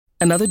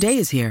Another day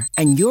is here,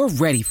 and you're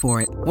ready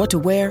for it. What to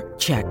wear?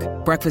 Check.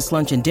 Breakfast,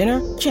 lunch, and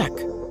dinner? Check.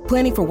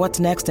 Planning for what's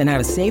next and how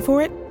to save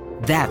for it?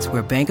 That's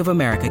where Bank of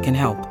America can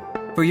help.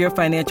 For your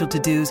financial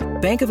to-dos,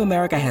 Bank of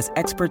America has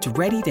experts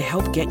ready to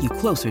help get you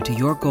closer to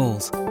your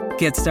goals.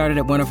 Get started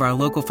at one of our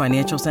local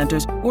financial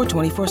centers or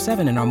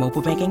 24/7 in our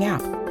mobile banking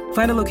app.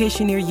 Find a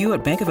location near you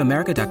at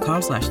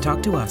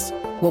bankofamerica.com/talktous.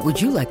 What would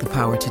you like the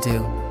power to do?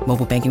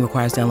 Mobile banking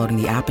requires downloading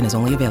the app and is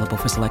only available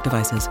for select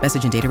devices.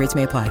 Message and data rates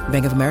may apply.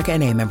 Bank of America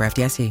N.A., member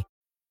FDIC.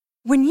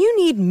 When you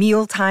need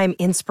mealtime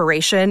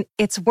inspiration,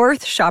 it's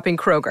worth shopping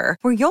Kroger,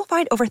 where you'll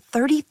find over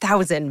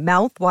 30,000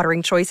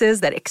 mouth-watering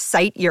choices that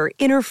excite your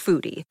inner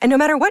foodie. And no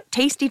matter what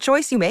tasty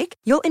choice you make,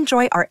 you'll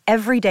enjoy our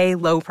everyday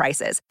low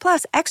prices,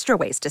 plus extra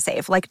ways to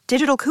save, like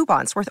digital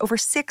coupons worth over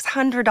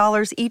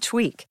 $600 each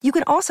week. You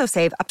can also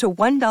save up to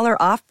 $1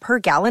 off per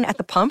gallon at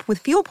the pump with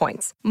fuel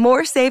points.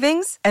 More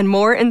savings and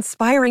more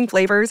inspiring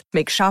flavors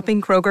make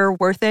shopping Kroger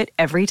worth it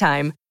every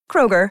time.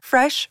 Kroger,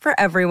 fresh for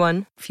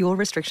everyone. Fuel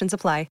restrictions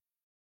apply.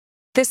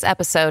 This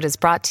episode is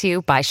brought to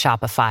you by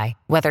Shopify.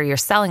 Whether you're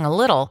selling a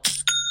little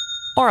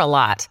or a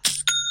lot,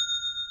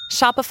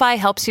 Shopify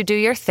helps you do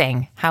your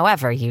thing,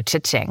 however you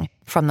cha-ching.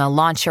 From the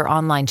launch your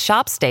online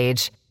shop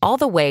stage, all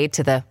the way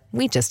to the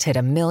we just hit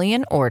 1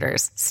 million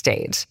orders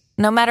stage.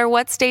 No matter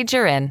what stage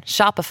you're in,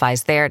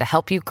 Shopify's there to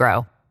help you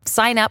grow.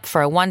 Sign up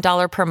for a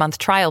 $1 per month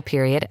trial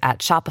period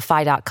at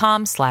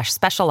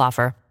shopify.com/special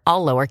offer,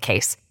 all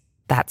lowercase.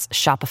 That's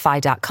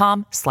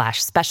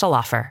shopify.com/special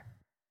offer.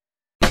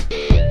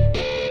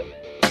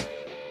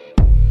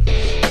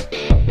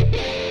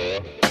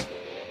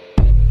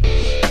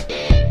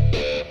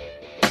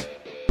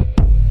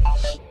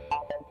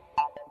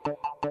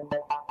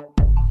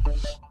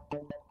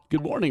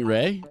 Good morning,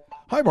 Ray.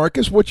 Hi,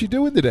 Marcus. What you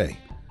doing today?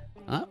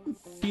 I'm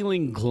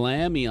feeling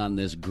glammy on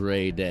this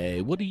gray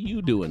day. What are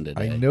you doing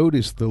today? I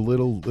noticed the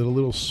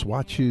little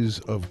swatches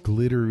of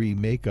glittery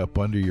makeup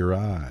under your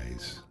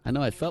eyes. I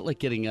know. I felt like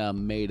getting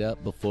made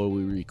up before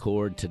we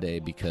record today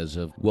because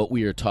of what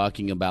we are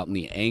talking about and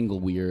the angle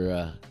we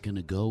are going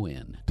to go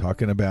in.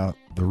 Talking about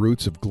the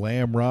roots of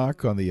glam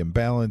rock on the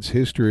imbalanced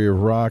history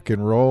of rock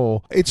and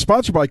roll. It's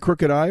sponsored by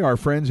Crooked Eye, our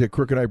friends at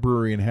Crooked Eye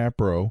Brewery in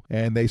Hatboro,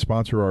 and they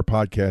sponsor our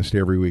podcast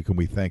every week, and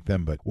we thank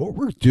them. But what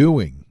we're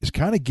doing is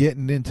kind of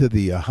getting into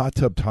the hot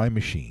tub time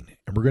machine,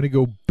 and we're going to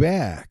go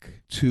back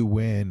to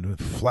when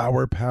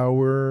Flower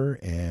Power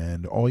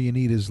and All You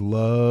Need Is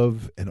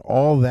Love and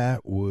all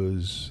that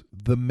was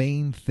the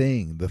main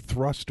thing, the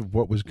thrust of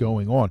what was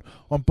going on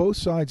both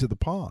sides of the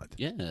pond.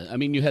 Yeah, I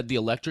mean, you had the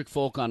electric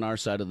folk on our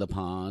side of the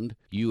pond.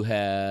 You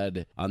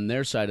had, on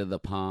their side of the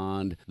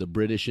pond, the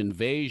British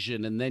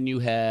invasion, and then you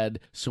had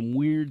some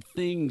weird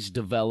things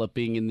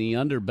developing in the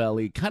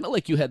underbelly, kind of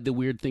like you had the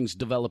weird things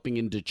developing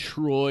in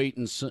Detroit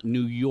and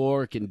New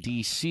York and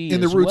D.C. In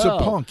the roots of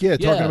punk,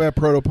 talking about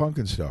proto-punk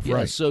and stuff,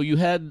 right. So you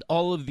had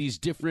all of these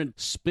different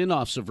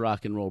spin-offs of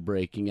rock and roll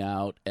breaking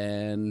out,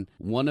 and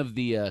one of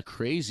the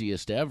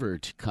craziest ever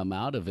to come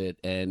out of it,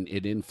 and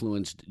it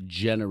influenced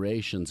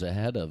generations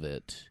ahead of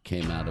it,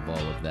 came out of all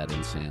of that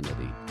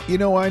insanity. You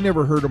know, I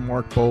never heard of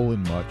Marc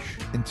Bolan much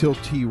until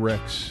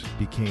T-Rex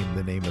became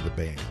the name of the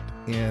band.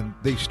 And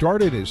they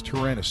started as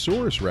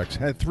Tyrannosaurus Rex,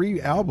 had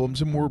 3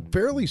 albums, and were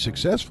fairly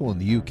successful in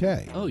the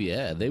UK. Oh,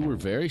 yeah, they were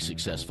very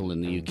successful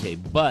in the UK,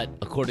 but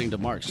according to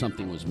Mark,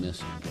 something was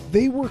missing.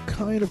 They were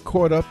kind of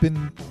caught up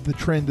in the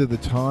trend of the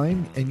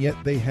time, and yet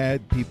they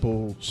had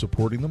people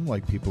supporting them,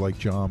 like people like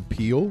John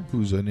Peel,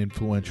 who's an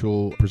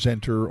influential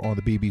presenter on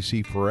the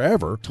BBC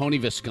forever. Tony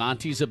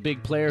Visconti's a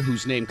big player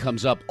whose name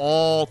comes up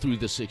all through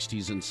the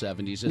 60s and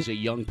 70s as a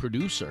young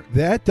producer.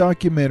 That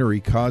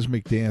documentary,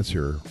 Cosmic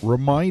Dancer,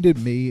 reminded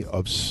me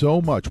of so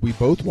much. We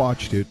both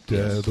watched it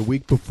the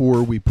week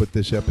before we put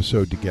this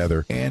episode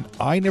together, and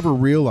I never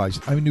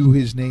realized, I knew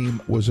his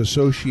name was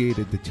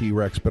associated to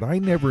T-Rex, but I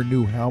never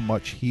knew how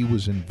much he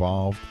was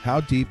involved,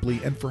 how deeply,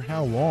 and for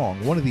how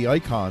long. One of the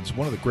icons,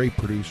 one of the great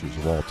producers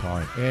of all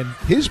time. And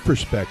his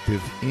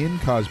perspective in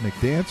Cosmic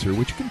Dancer,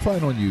 which you can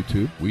find on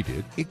YouTube, we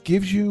did, it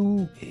gives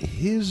you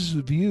his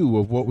view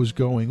of what was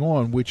going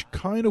on, which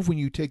kind of, when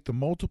you take the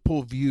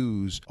multiple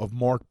views of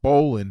Marc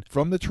Bolan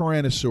from the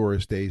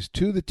Tyrannosaurus days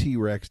to the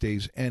T-Rex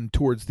days and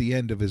towards the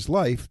end of his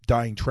life,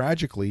 dying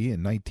tragically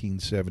in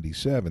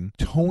 1977,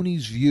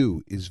 Tony's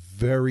view is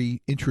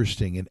very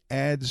interesting and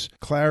adds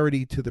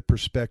clarity to the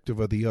perspective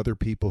of the other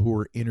people who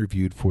were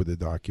interviewed for the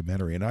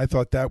documentary. And I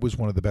thought that was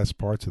one of the best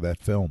parts of that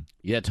film.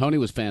 Yeah, Tony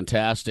was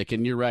fantastic,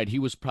 and you're right, he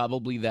was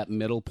probably that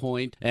middle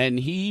point, and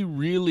he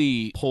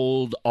really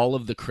pulled all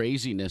of the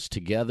craziness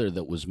together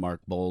that was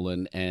Marc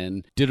Bolan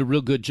and did a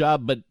real good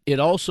job, but it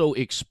also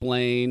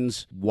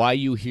explains why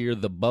you hear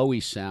the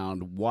Bowie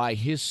sound, why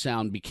his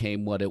sound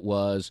became what it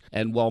was.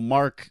 And while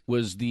Marc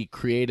was the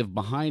creative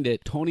behind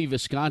it, Tony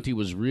Visconti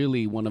was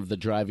really one of the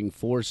driving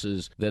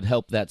forces that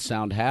helped that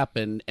sound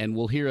happen, and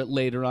we'll hear it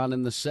later on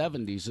in the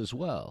 70s as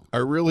well. I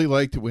really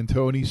liked it when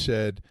Tony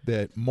said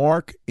that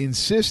Marc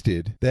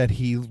insisted that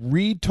he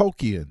read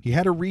Tolkien. He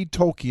had to read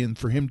Tolkien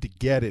for him to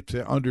get it,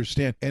 to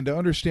understand. And to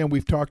understand,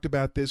 we've talked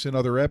about this in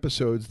other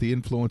episodes, the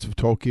influence of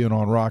Tolkien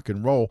on rock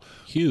and roll.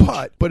 Huge.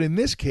 But in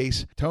this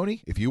case,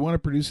 Tony, if you want to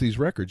produce these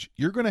records,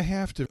 you're going to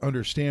have to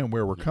understand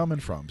where we're coming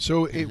from.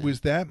 So it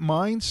was that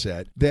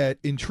mindset that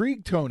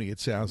intrigued Tony, it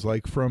sounds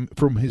like, from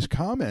his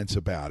comments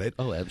about it.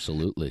 Oh,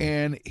 absolutely.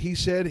 And he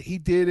said he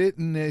did it,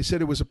 and he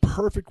said it was a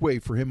perfect way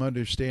for him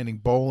understanding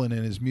Bolan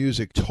and his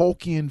music.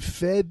 Tolkien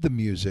fed the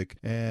music,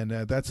 and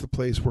that's the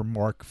place where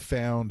Marc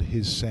found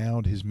his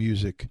sound, his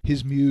music,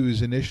 his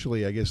muse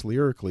initially, I guess,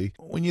 lyrically.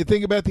 When you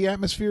think about the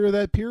atmosphere of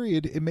that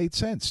period, it made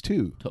sense,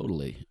 too.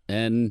 Totally.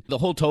 And the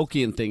whole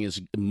Tolkien thing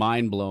is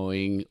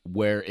mind-blowing,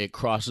 where it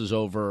crosses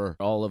over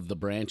all of the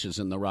branches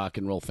in the rock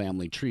and roll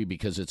family tree,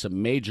 because it's a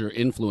major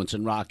influence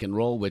in rock and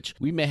roll, which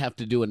we may have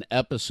to do an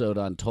episode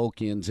on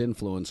Tolkien's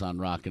influence on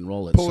rock and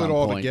roll at some point. Pull it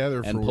all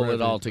together. And pull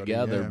it all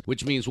together,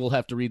 which means we'll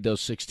have to read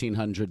those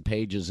 1,600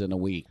 pages in a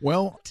week.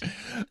 Well,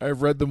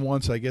 I've read them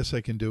once. I guess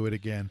I can do it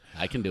again.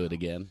 I can do it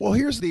again. Well,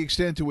 here's the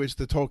extent to which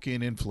the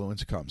Tolkien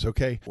influence comes,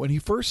 okay? When he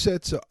first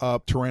sets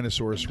up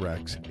Tyrannosaurus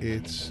Rex,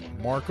 it's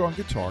Marc on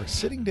guitar,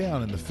 sitting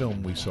down in the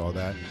film we saw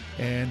that,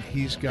 and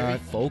he's got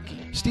very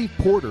folky Steve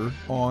Porter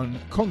on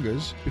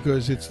congas,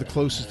 because it's the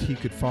closest he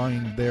could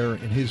find there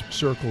in his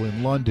circle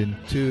in London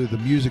to the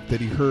music that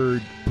he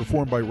heard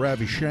performed by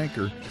Ravi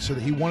Shankar, so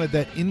that he wanted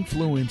that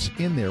influence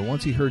in there.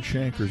 Once he heard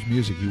Shankar's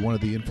music, he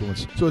wanted the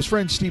influence. So his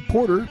friend Steve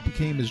Porter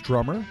became his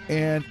drummer,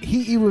 and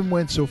he even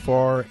went so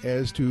far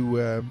as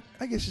to,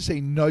 I guess you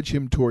say, nudge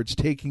him towards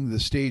taking the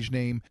stage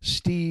name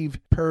Steve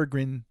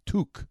Peregrine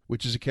Took,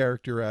 which is a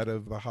character out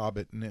of The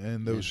Hobbit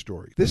and those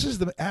stories. This is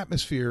the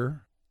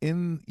atmosphere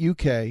in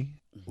UK,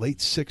 late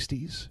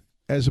 60s,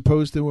 as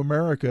opposed to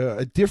America,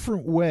 a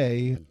different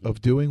way of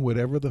doing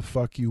whatever the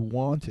fuck you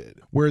wanted.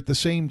 Where at the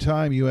same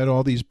time you had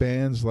all these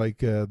bands like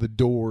The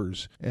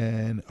Doors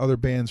and other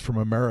bands from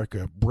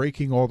America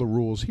breaking all the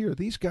rules here.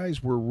 These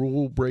guys were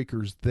rule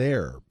breakers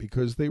there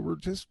because they were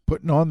just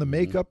putting on the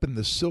makeup and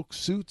the silk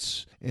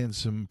suits and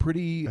some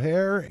pretty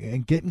hair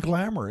and getting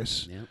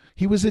glamorous. Yep.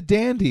 He was a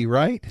dandy,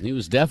 right? He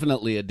was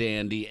definitely a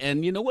dandy.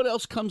 And you know what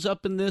else comes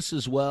up in this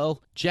as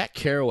well? Jack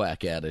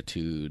Kerouac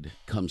attitude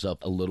comes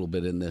up a little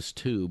bit in this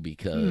too,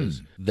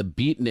 because the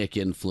beatnik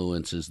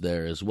influence is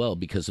there as well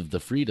because of the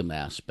freedom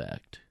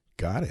aspect.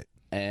 Got it.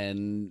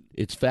 And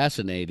it's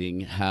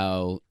fascinating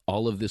how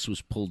all of this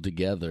was pulled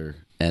together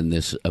and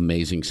this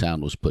amazing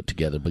sound was put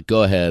together. But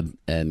go ahead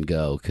and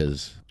go,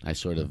 because I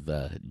sort of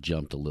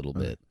jumped a little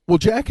bit. Well,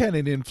 Jack had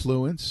an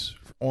influence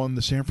on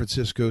the San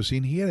Francisco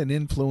scene. He had an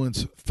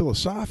influence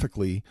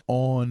philosophically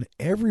on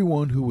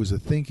everyone who was a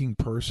thinking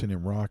person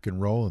in rock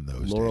and roll in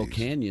those Laurel days.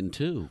 Canyon,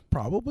 too.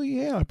 Probably,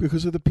 yeah,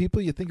 because of the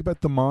people. You think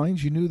about the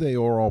minds, you knew they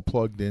were all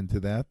plugged into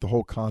that, the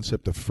whole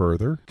concept of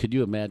further. Could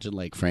you imagine,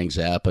 like, Frank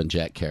Zappa and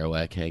Jack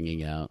Kerouac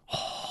hanging out?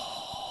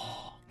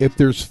 If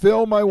there's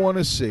film, I want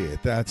to see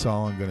it. That's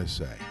all I'm going to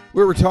say.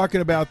 We were talking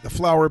about the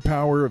flower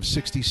power of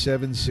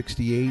 67,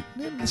 68,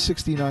 and the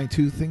 69,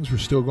 too. Things were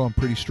still going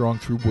pretty strong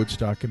through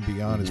Woodstock and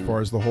beyond as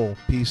far as the whole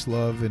peace,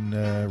 love,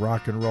 and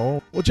rock and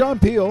roll. Well, John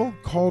Peel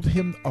called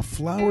him a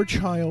flower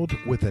child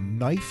with a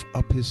knife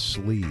up his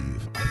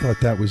sleeve. I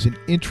thought that was an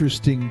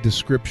interesting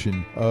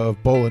description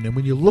of Bolan. And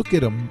when you look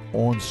at him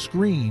on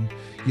screen,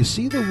 you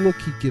see the look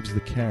he gives the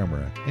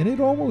camera, and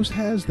it almost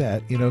has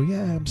that,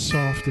 yeah, I'm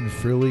soft and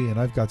frilly, and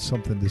I've got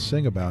something to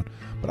sing about,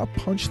 but I'll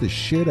punch the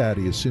shit out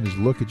of you as soon as I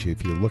look at you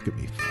if you look at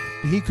me.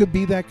 He could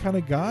be that kind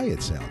of guy,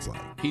 it sounds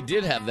like. He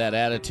did have that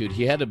attitude.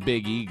 He had a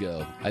big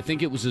ego. I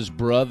think it was his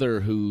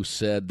brother who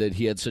said that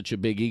he had such a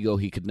big ego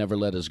he could never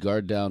let his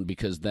guard down,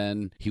 because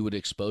then he would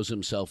expose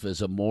himself as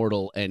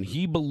immortal, and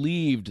he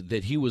believed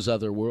that he was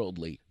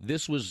otherworldly.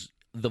 This was...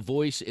 The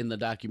voice in the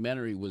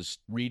documentary was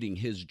reading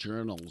his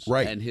journals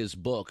and his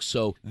books.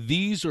 So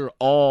these are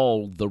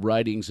all the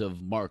writings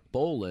of Marc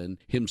Bolan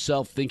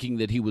himself, thinking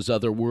that he was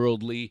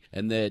otherworldly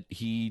and that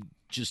he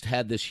just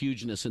had this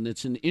hugeness. And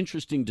it's an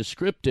interesting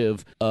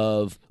descriptive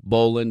of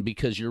Bolan,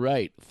 because you're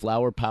right,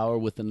 flower power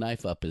with a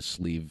knife up his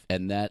sleeve,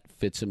 and that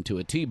fits him to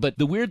a T. But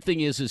the weird thing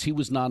is he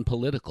was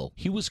non-political.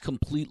 He was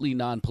completely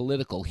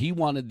non-political. He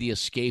wanted the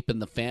escape and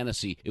the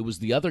fantasy. It was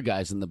the other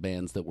guys in the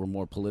bands that were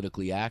more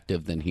politically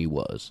active than he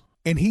was.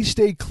 And he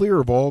stayed clear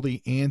of all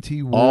the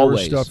anti-war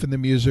Always. stuff in the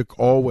music,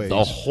 always.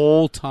 The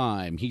whole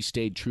time, he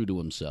stayed true to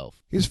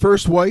himself. His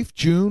first wife,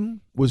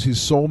 June, was his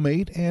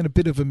soulmate and a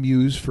bit of a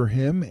muse for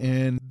him,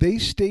 and they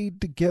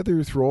stayed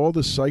together through all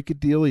the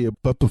psychedelia.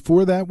 But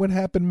before that, what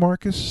happened,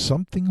 Marcus?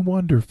 Something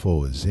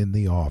wonderful is in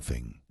the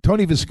offing.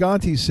 Tony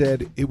Visconti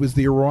said it was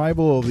the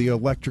arrival of the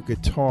electric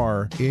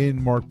guitar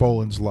in Marc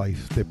Bolan's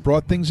life that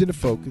brought things into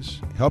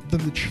focus, helped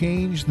them to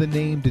change the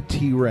name to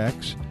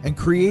T-Rex, and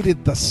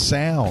created the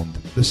sound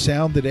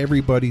that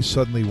everybody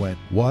suddenly went,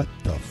 what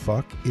the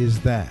fuck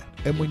is that?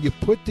 And when you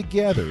put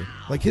together,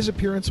 like his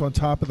appearance on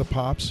Top of the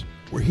Pops,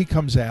 where he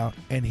comes out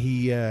and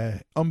he,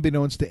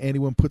 unbeknownst to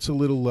anyone, puts a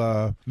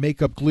little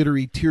makeup,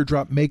 glittery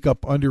teardrop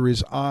makeup under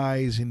his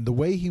eyes, and the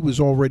way he was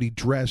already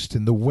dressed,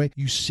 and the way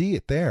you see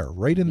it there,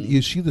 right? And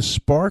you see the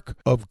spark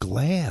of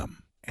glam.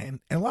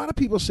 And a lot of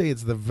people say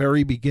it's the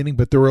very beginning,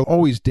 but there are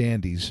always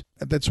dandies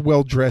that's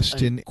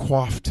well-dressed and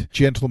coiffed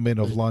gentlemen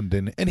of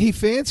London. And he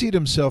fancied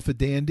himself a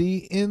dandy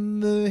in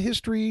the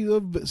history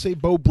of, say,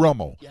 Beau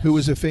Brummel, who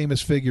was a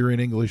famous figure in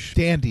English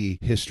dandy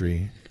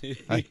history,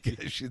 I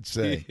should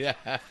say.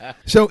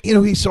 So,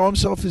 he saw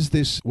himself as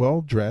this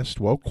well-dressed,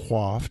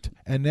 well-coiffed,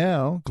 and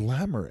now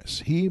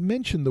glamorous. He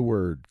mentioned the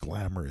word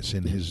glamorous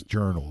in his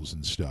journals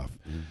and stuff.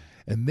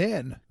 And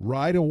then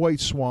Ride a White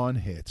Swan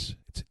hits.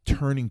 It's a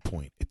turning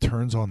point. It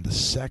turns on the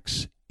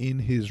sex in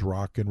his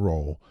rock and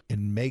roll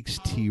and makes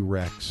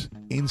T-Rex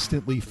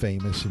instantly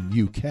famous in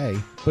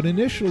UK, but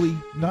initially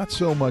not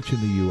so much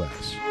in the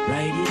US.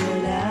 Ride it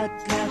all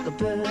out like a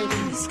bird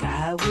in the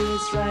sky.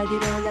 Let's ride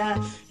it all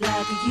out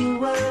like you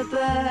were a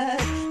bird.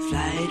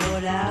 Fly it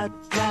all out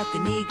like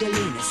an eagle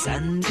in a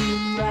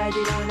sunbeam. Ride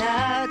it all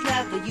out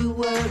like you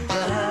were a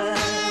bird.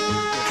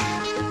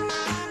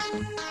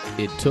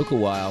 It took a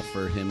while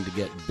for him to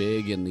get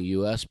big in the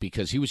U.S.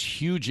 because he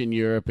was huge in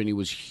Europe and he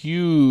was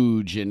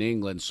huge in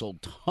England,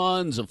 sold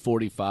tons of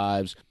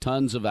 45s,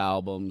 tons of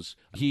albums.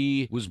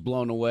 He was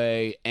blown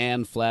away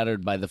and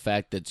flattered by the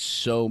fact that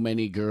so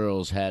many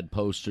girls had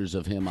posters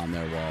of him on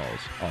their walls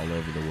all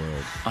over the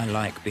world. I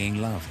like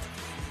being loved.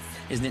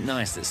 Isn't it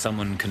nice that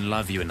someone can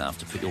love you enough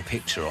to put your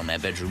picture on their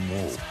bedroom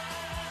wall?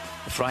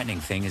 The frightening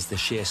thing is the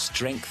sheer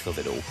strength of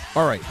it all.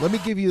 All right, let me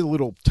give you a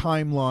little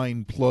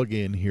timeline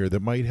plug-in here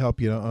that might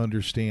help you to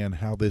understand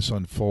how this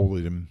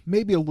unfolded and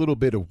maybe a little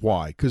bit of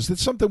why. Because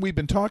it's something we've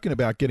been talking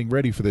about getting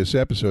ready for this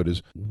episode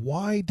is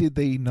why did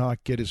they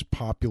not get as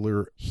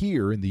popular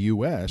here in the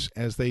U.S.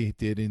 as they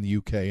did in the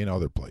U.K. and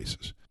other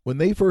places? When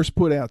they first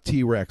put out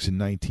T-Rex in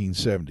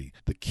 1970,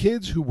 the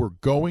kids who were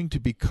going to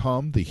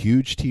become the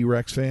huge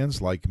T-Rex fans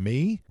like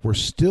me were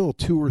still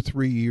 2 or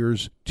 3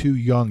 years too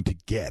young to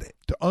get it,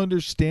 to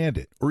understand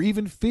it, or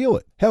even feel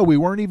it. Hell, we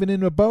weren't even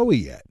in a Bowie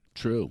yet.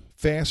 True.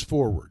 Fast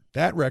forward,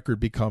 that record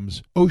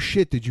becomes, oh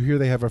shit, did you hear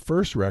they have a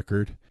first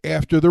record?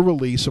 After the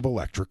release of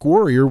Electric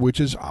Warrior, which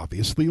is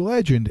obviously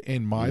legend.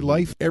 In my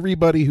life,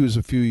 everybody who's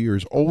a few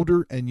years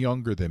older and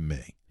younger than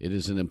me. It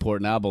is an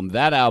important album.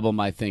 That album,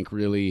 I think,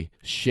 really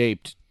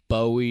shaped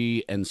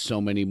Bowie and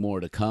so many more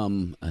to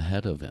come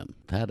ahead of him.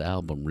 That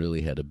album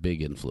really had a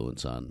big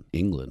influence on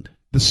England.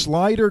 The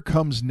Slider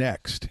comes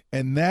next,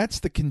 and that's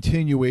the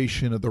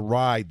continuation of the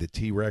ride that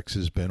T-Rex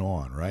has been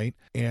on, right?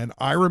 And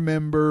I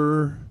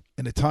remember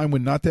in a time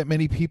when not that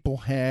many people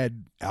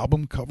had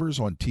album covers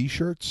on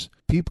T-shirts,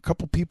 a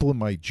couple people in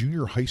my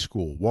junior high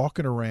school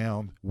walking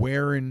around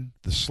wearing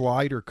the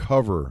Slider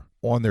cover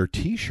on their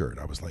T-shirt.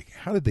 I was like,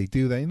 how did they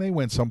do that? And they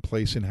went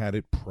someplace and had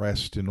it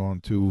pressed and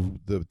onto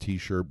the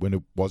T-shirt when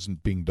it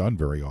wasn't being done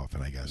very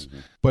often, I guess. Mm-hmm.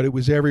 But it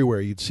was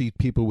everywhere. You'd see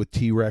people with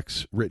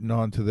T-Rex written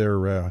onto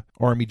their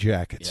army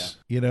jackets,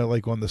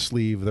 like on the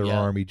sleeve of their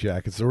army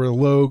jackets, or a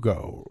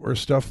logo or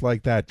stuff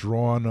like that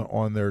drawn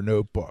on their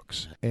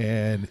notebooks.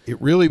 And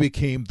it really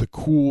became the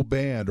cool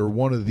band, or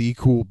one of the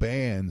cool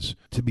bands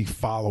to be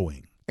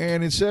following.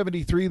 And in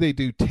 73, they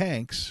do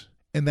Tanks.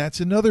 And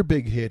that's another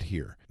big hit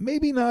here.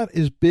 Maybe not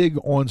as big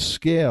on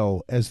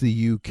scale as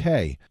the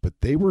UK, but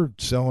they were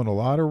selling a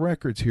lot of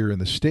records here in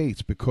the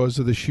States because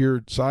of the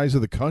sheer size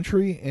of the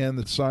country and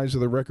the size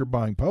of the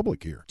record-buying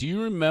public here. Do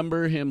you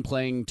remember him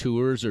playing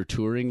tours or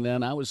touring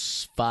then? I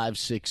was 5,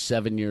 6,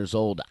 7 years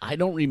old. I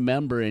don't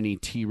remember any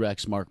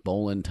T-Rex Marc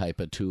Bolan type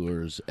of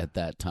tours at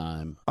that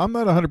time. I'm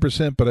not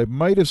 100%, but I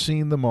might have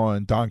seen them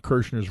on Don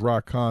Kirshner's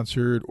rock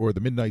concert or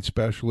the Midnight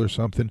Special or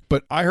something.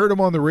 But I heard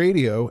them on the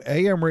radio,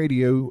 AM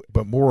radio,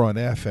 but more on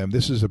FM.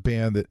 This is a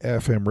band that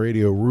FM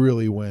radio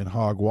really went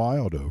hog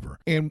wild over.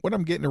 And what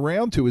I'm getting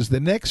around to is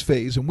the next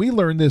phase, and we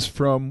learned this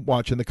from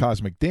watching The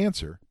Cosmic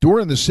Dancer.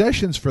 During the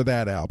sessions for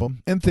that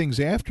album and things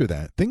after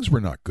that, things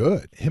were not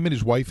good. Him and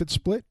his wife had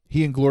split.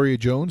 He and Gloria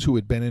Jones, who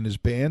had been in his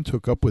band,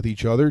 took up with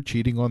each other,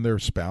 cheating on their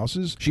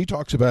spouses. She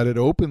talks about it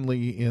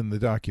openly in the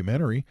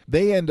documentary.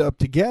 They end up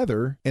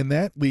together, and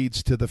that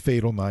leads to the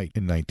fatal night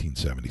in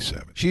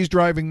 1977. She's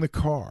driving the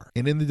car,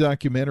 and in the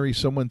documentary,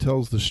 someone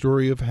tells the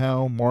story of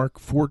how Marc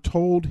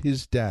foretold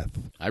his death.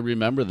 I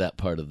remember that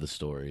part of the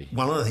story.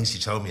 One of the things he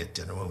told me at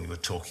dinner when we were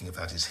talking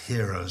about his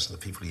heroes and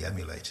the people he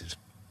emulated,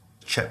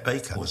 Chet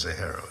Baker was a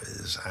hero,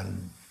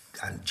 and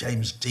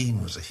James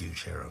Dean was a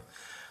huge hero.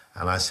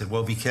 And I said,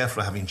 well, be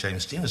careful of having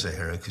James Dean as a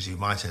hero because you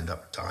might end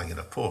up dying in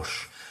a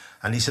Porsche.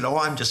 And he said, oh,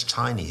 I'm just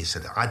tiny. He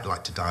said, I'd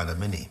like to die in a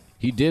Mini.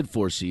 He did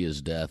foresee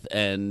his death.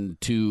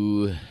 And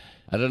to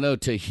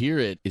hear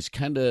it is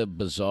kind of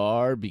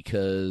bizarre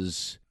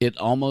because it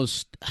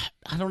almost,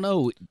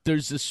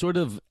 there's this sort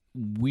of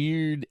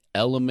weird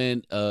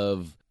element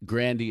of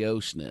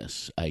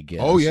grandioseness, I guess.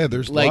 Oh, yeah,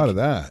 there's a lot of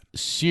that.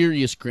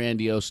 Serious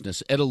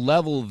grandioseness at a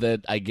level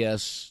that I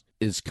guess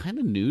is kind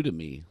of new to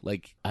me.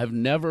 Like, I've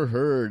never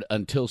heard,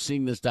 until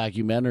seeing this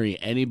documentary,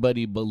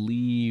 anybody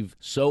believe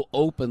so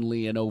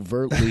openly and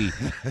overtly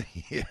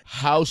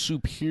how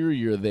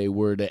superior they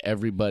were to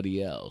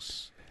everybody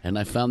else. And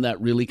I found that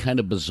really kind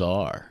of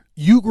bizarre.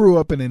 You grew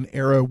up in an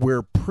era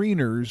where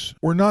preeners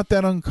were not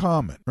that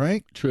uncommon,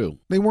 right? True.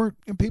 They weren't,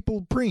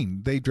 people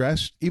preened. They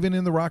dressed, even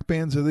in the rock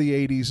bands of the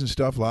 80s and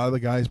stuff, a lot of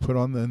the guys put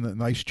on the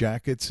nice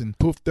jackets and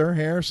poofed their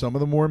hair. Some of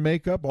them wore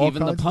makeup.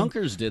 Even the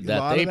punkers did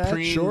that. They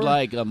preened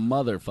like a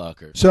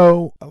motherfucker.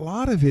 So a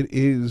lot of it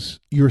is,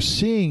 you're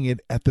seeing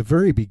it at the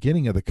very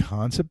beginning of the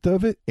concept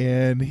of it,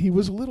 and he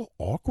was a little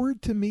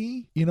awkward to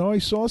me. You know, I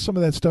saw some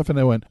of that stuff and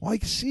I went, well, I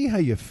see how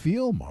you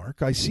feel,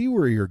 Mark. I see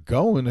where you're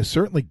going. I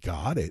certainly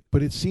got it,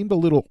 but it seemed a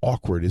little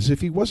awkward, as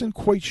if he wasn't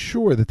quite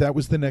sure that that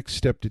was the next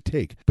step to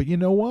take. But you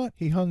know what?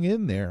 He hung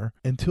in there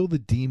until the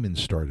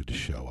demons started to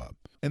show up.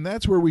 And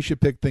that's where we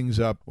should pick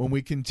things up when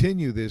we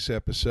continue this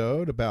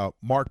episode about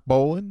Marc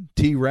Bolan,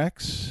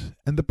 T-Rex,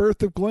 and the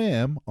birth of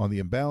Glam on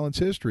the imbalanced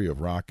history of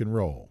rock and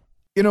roll.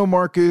 You know,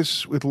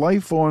 Marcus, with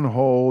life on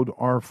hold,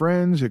 our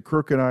friends at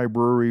Crooked Eye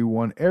Brewery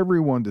want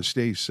everyone to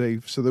stay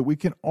safe so that we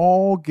can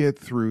all get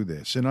through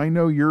this. And I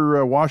know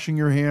you're washing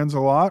your hands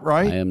a lot,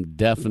 right? I am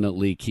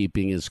definitely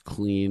keeping as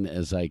clean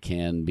as I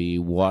can be,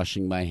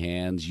 washing my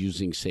hands,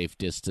 using safe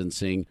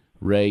distancing.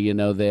 Ray, you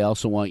know, they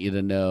also want you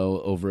to know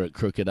over at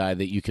Crooked Eye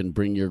that you can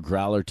bring your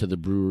growler to the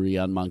brewery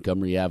on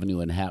Montgomery Avenue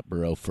in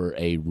Hatboro for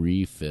a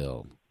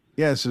refill.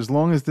 Yes, as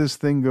long as this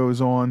thing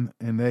goes on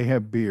and they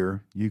have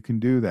beer, you can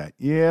do that.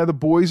 Yeah, the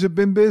boys have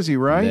been busy,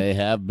 right? They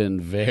have been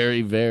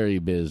very, very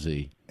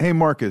busy. Hey,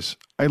 Marcus,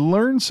 I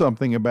learned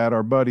something about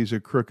our buddies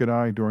at Crooked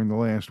Eye during the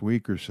last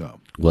week or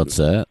so. What's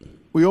that?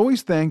 We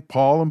always thank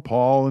Paul and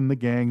the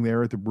gang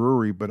there at the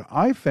brewery, but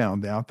I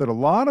found out that a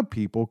lot of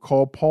people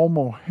call Paul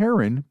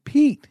Mulheron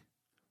Pete.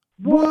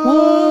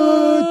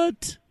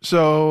 What?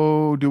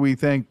 So, do we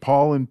thank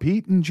Paul and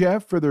Pete and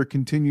Jeff for their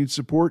continued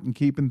support and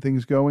keeping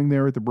things going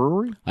there at the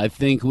brewery? I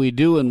think we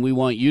do, and we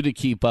want you to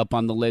keep up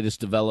on the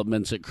latest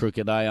developments at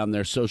Crooked Eye on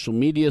their social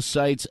media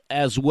sites,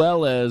 as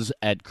well as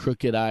at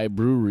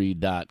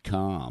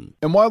crookedeyebrewery.com.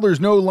 And while there's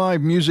no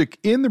live music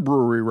in the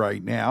brewery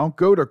right now,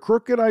 go to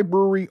Crooked Eye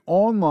Brewery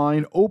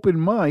Online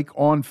Open Mic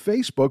on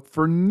Facebook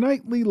for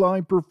nightly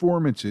live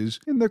performances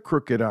in the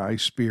Crooked Eye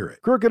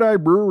spirit. Crooked Eye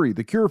Brewery,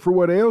 the cure for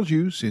what ails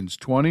you since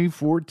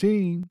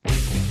 2014.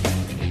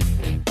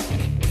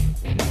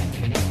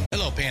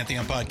 Hello,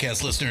 Pantheon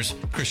Podcast listeners.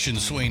 Christian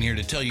Swain here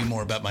to tell you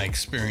more about my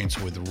experience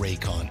with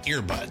Raycon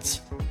earbuds.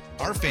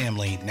 Our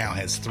family now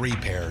has 3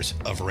 pairs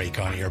of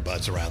Raycon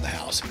earbuds around the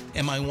house,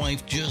 and my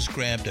wife just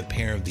grabbed a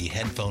pair of the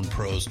Headphone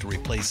Pros to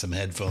replace some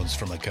headphones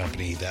from a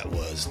company that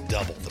was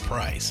double the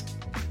price.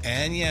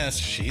 And yes,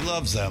 she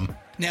loves them.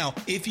 Now,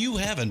 if you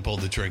haven't pulled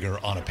the trigger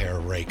on a pair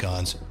of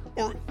Raycons,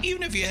 or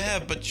even if you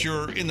have, but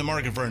you're in the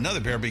market for another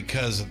pair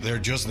because they're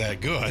just that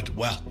good,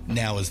 well,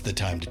 now is the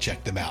time to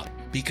check them out,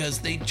 because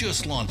they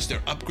just launched their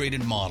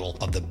upgraded model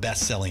of the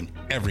best-selling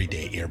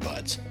everyday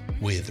earbuds.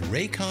 With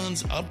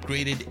Raycon's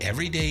upgraded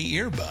everyday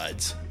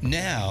earbuds,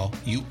 now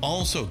you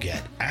also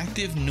get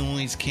active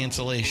noise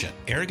cancellation,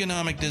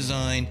 ergonomic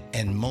design,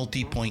 and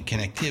multi-point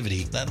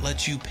connectivity that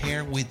lets you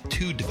pair with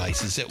 2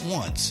 devices at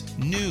once.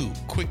 New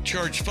quick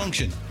charge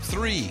function,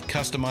 3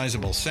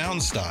 customizable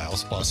sound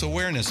styles, plus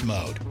awareness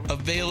mode.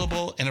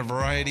 Available in a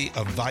variety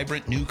of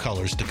vibrant new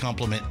colors to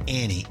complement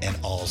any and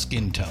all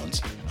skin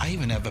tones. I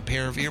even have a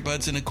pair of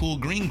earbuds in a cool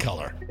green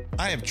color.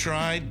 I have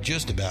tried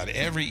just about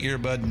every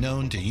earbud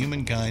known to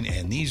humankind,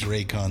 and these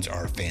Raycons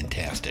are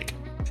fantastic.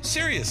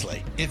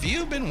 Seriously, if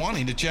you've been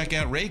wanting to check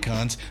out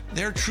Raycons,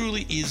 there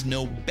truly is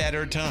no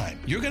better time.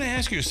 You're going to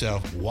ask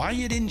yourself why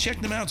you didn't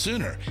check them out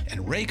sooner,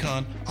 and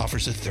Raycon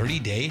offers a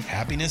 30-day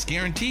happiness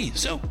guarantee.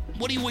 So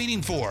what are you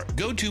waiting for?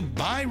 Go to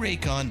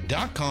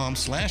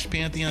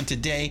buyraycon.com/Pantheon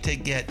today to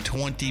get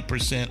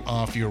 20%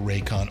 off your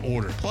Raycon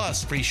order,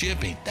 plus free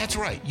shipping. That's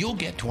right, you'll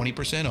get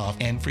 20% off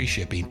and free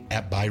shipping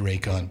at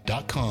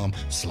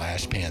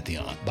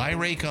buyraycon.com/Pantheon.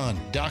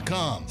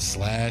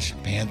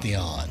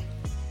 buyraycon.com/Pantheon.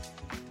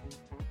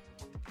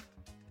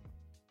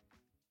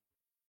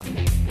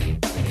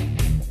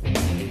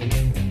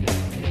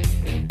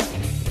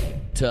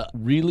 To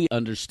really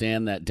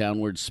understand that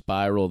downward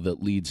spiral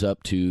that leads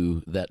up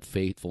to that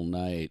fateful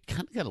night,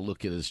 kind of got to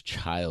look at his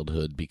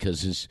childhood,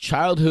 because his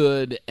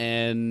childhood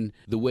and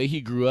the way he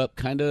grew up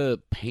kind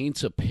of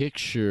paints a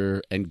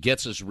picture and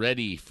gets us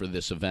ready for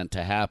this event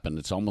to happen.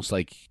 It's almost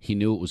like he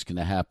knew it was going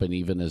to happen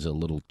even as a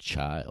little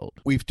child.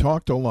 We've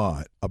talked a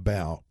lot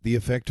about the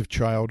effect of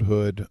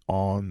childhood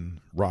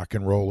on rock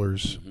and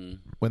rollers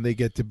when they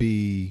get to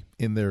be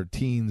in their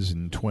teens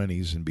and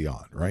 20s and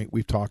beyond, right?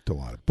 We've talked a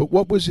lot. But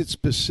what was it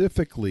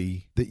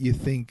specifically that you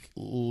think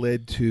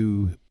led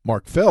to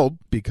Mark Feld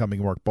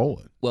becoming Marc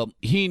Bolan. Well,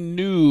 he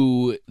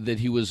knew that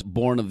he was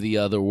born of the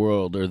other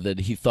world, or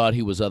that he thought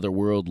he was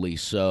otherworldly.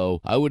 So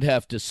I would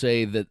have to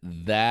say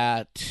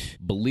that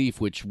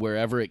belief, which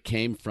wherever it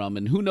came from,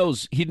 and who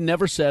knows, he'd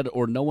never said,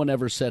 or no one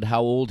ever said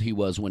how old he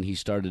was when he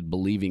started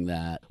believing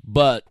that.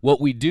 But what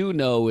we do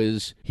know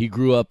is he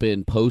grew up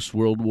in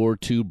post-World War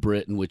II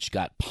Britain, which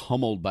got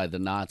pummeled by the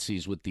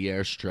Nazis with the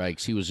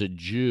airstrikes. He was a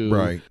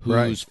Jew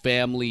whose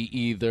family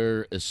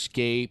either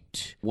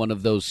escaped one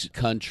of those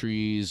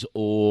countries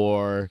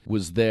or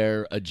was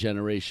there a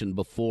generation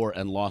before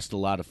and lost a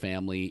lot of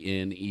family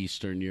in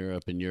Eastern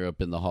Europe and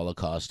Europe in the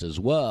Holocaust as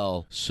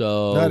well.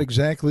 So not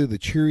exactly the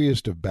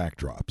cheeriest of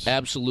backdrops.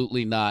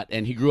 Absolutely not.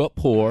 And he grew up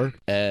poor,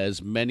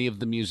 as many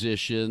of the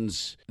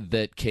musicians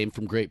that came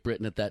from Great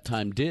Britain at that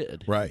time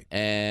did. Right.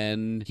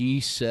 And he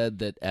said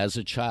that as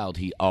a child,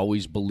 he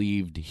always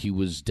believed he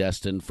was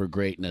destined for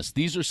greatness.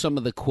 These are some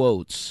of the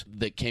quotes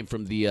that came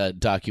from the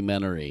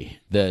documentary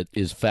that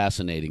is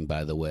fascinating,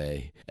 by the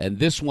way. And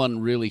this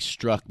one really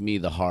struck me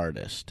the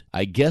hardest.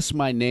 I guess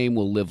my name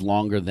will live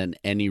longer than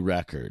any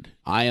record.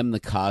 I am the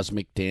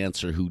cosmic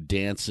dancer who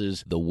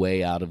dances the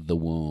way out of the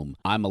womb.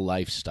 I'm a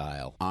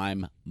lifestyle.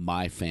 I'm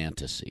my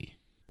fantasy.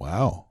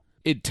 Wow.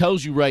 It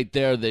tells you right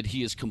there that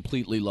he is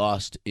completely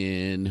lost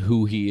in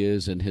who he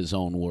is in his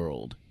own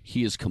world.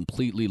 He is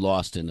completely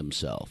lost in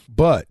himself.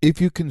 But if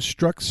you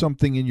construct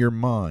something in your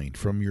mind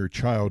from your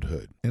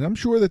childhood, and I'm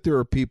sure that there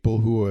are people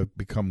who have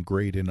become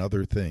great in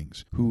other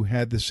things who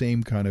had the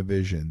same kind of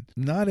vision,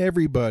 not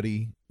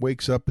everybody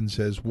wakes up and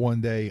says,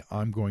 one day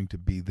I'm going to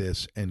be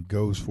this, and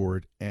goes for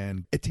it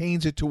and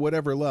attains it to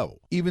whatever level.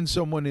 Even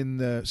someone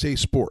in, say,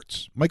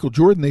 sports. Michael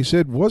Jordan, they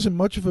said, wasn't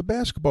much of a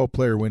basketball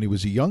player when he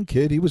was a young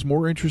kid. He was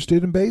more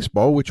interested in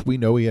baseball, which we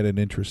know he had an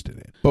interest in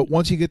it. But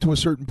once you get to a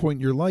certain point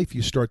in your life,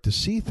 you start to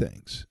see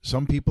things.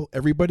 Some people,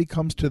 everybody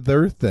comes to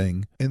their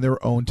thing in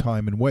their own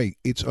time and way.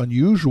 It's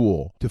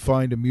unusual to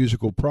find a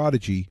musical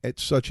prodigy at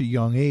such a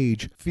young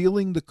age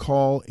feeling the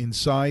call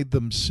inside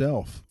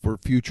themselves for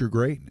future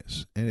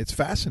greatness. And it's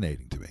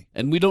fascinating to me.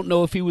 And we don't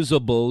know if he was a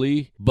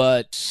bully,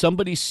 but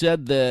somebody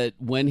said that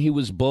when he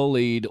was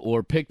bullied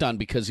or picked on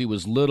because he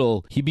was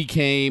little, he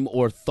became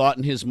or thought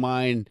in his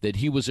mind that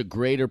he was a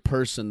greater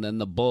person than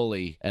the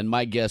bully. And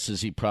my guess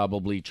is he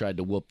probably tried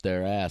to whoop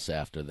their ass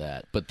after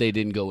that. But they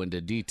didn't go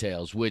into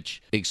details,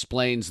 which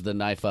explains the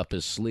knife up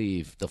his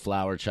sleeve, the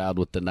flower child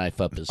with the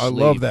knife up his sleeve.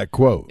 I love that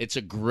quote. It's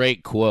a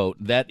great quote.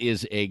 That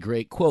is a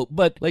great quote.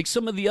 But like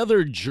some of the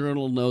other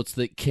journal notes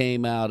that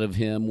came out of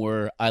him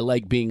were, I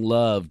like being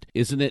loved.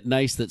 Isn't it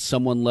nice that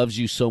someone loves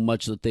you so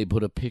much that they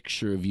put a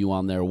picture of you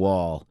on their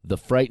wall? The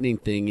frightening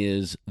thing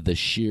is the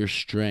sheer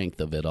strength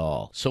of it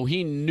all. So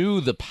he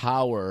knew the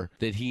power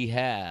that he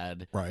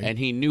had, right, and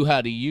he knew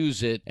how to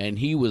use it, and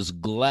he was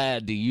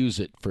glad to use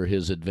it for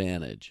his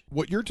advantage.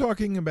 What you're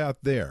talking about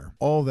there,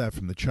 all that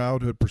from the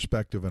childhood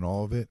perspective and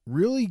all of it,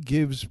 really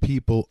gives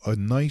people a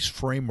nice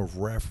frame of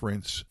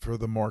reference for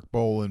the Marc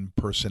Bolan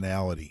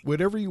personality.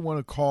 Whatever you want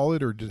to call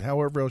it, or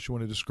however else you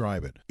want to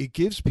describe it. It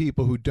gives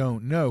people who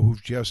don't know,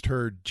 who've just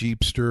heard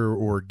Jeepster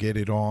or Get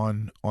It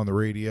On the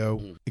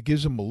radio, it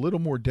gives them a little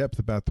more depth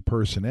about the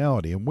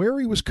personality and where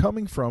he was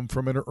coming from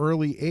an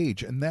early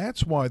age. And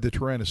that's why the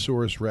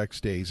Tyrannosaurus Rex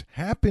days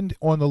happened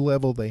on the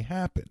level they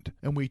happened.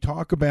 And we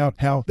talk about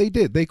how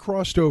they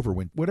crossed over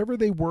when whatever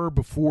they were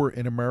before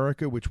in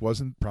America, which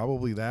wasn't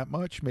probably that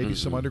much, maybe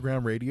some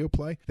underground radio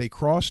play, they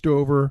crossed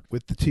over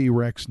with the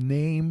T-Rex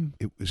name.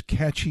 It was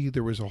catchy.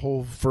 There was a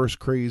whole first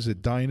craze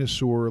of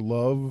dinosaur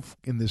love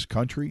in this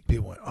country.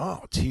 People went,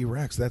 oh,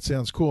 T-Rex, that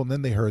sounds cool. And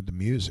then they heard the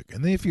music.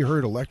 And then if you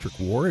heard Electric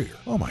Warrior,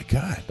 oh my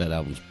God. That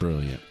album's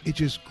brilliant. It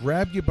just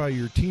grabbed you by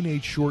your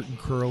teenage short and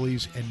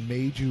curlies and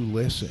made you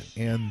listen.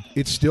 And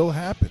it still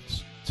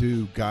happens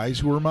to guys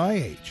who are my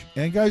age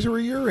and guys who are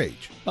your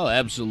age. Oh,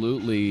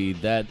 absolutely.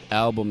 That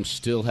album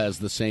still has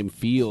the same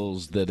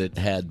feels that it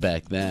had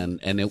back then,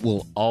 and it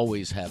will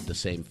always have the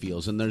same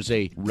feels. And there's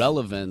a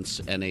relevance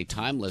and a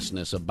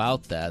timelessness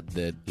about that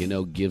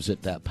gives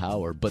it that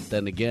power. But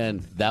then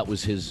again, that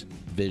was his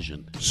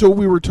vision. So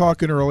we were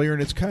talking earlier,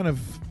 and it's kind of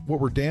what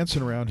we're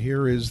dancing around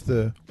here is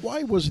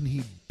why wasn't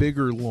he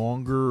bigger,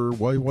 longer?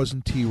 Why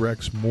wasn't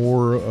T-Rex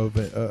more of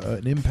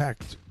an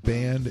impact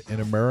band in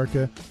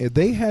America?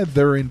 They had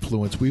their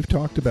influence. We've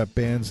talked about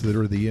bands that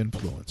are the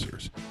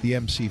influencers. The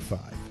MC5,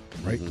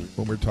 right?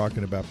 When we're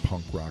talking about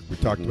punk rock. We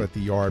talked about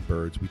the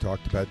Yardbirds. We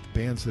talked about the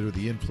bands that are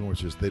the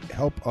influencers that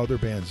help other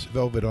bands,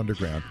 Velvet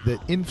Underground, that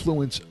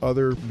influence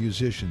other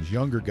musicians,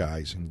 younger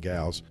guys and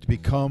gals, to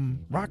become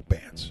rock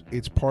bands.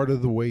 It's part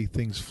of the way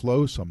things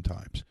flow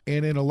sometimes.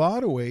 And in a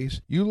lot of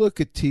ways, you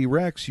look at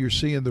T-Rex, you're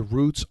seeing the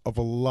roots of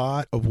a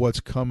lot of what's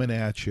coming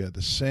at you.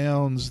 The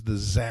sounds, the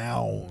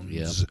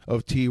zounds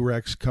of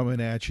T-Rex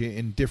coming at you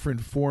in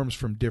different forms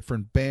from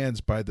different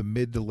bands by the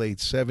mid to late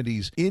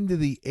 70s into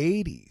the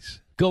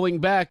 80s. Going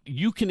back,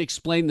 you can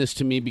explain this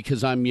to me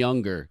because I'm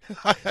younger.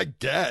 I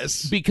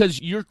guess.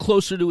 Because you're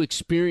closer to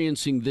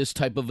experiencing this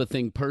type of a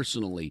thing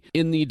personally.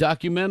 In the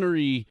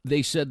documentary,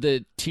 they said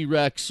that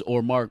T-Rex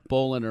or Marc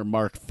Bolan or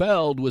Mark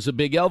Feld was a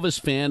big Elvis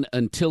fan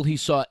until he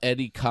saw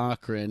Eddie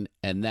Cochran,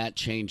 and that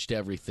changed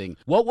everything.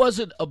 What was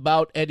it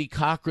about Eddie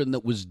Cochran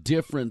that was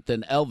different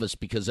than Elvis?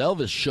 Because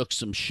Elvis shook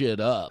some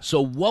shit up.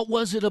 So what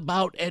was it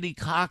about Eddie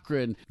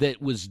Cochran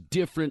that was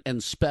different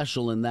and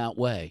special in that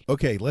way?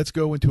 Okay, let's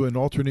go into an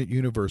alternate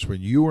universe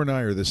when you and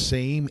I are the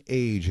same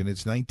age, and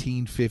it's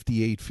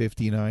 1958,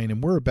 59,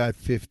 and we're about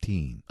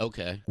 15.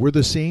 Okay. We're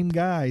the same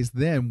guys,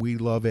 then we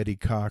love Eddie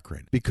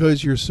Cochran.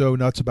 Because you're so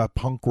nuts about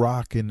punk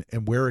rock and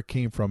where it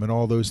came from and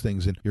all those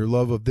things, and your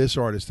love of this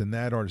artist and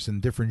that artist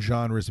and different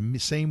genres, and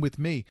same with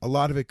me. A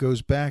lot of it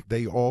goes back.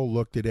 They all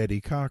looked at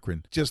Eddie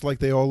Cochran, just like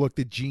they all looked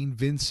at Gene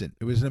Vincent.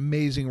 It was an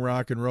amazing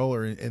rock and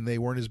roller, and they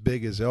weren't as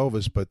big as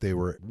Elvis, but they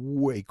were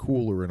way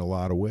cooler in a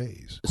lot of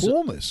ways.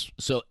 Coolness.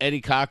 So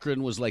Eddie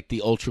Cochran was like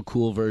the ultra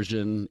cool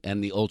version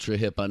and the ultra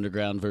hip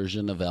underground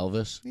version of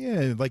Elvis?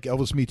 Yeah, like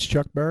Elvis meets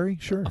Chuck Berry?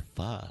 Sure. Oh,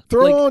 fuck.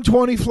 Throw on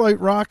 20 Flight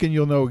Rock and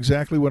you'll know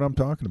exactly what I'm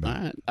talking about.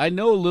 All right. I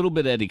know a little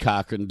bit Eddie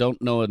Cochran,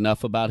 don't know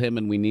enough about him,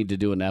 and we need to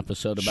do an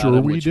episode about Sure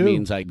him, we which do.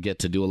 means I get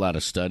to do a lot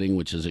of studying,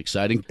 which is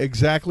exciting.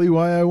 Exactly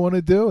why I want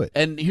to do it.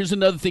 And here's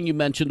another thing you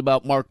mentioned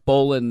about Marc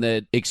Bolan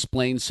that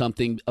explains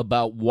something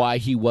about why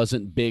he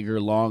wasn't bigger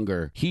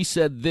longer. He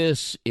said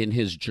this in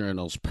his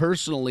journals: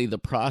 personally, the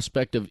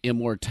prospect of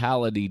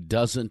immortality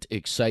doesn't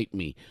excite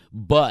me,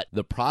 but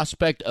the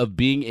prospect of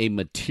being a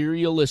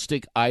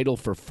materialistic idol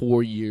for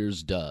 4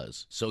 years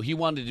does. So he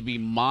wanted to be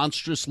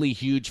monstrously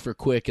huge for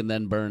quick and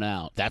then burn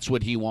out. That's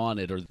what he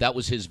wanted, or that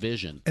was his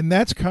vision. And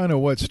that's kind of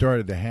what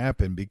started to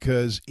happen,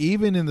 because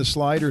even in the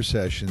Slider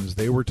sessions,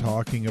 they were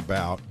talking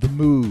about the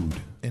mood.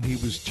 And he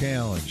was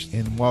challenged.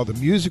 And while the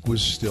music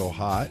was still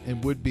hot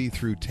and would be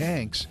through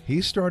tanks,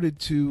 he started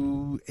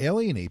to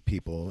alienate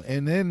people.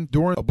 And then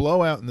during a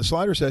blowout in the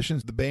Slider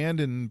sessions, the band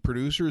and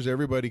producers,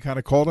 everybody kind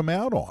of called him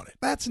out on it.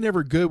 That's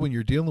never good when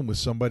you're dealing with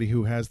somebody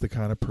who has the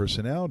kind of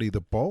personality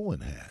that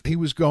Bolan had. He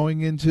was going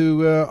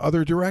into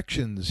other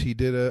directions. He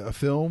did a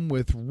film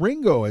with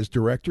Ringo as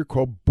director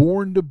called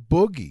Born to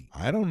Boogie.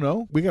 I don't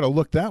know. We got to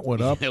look that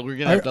one up. Yeah, we're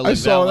gonna have to look I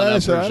saw that one that. up I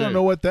said, for I don't sure.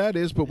 know what that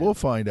is, but we'll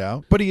find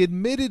out. But he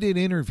admitted in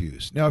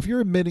interviews. Now, if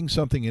you're admitting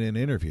something in an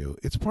interview,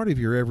 it's part of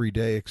your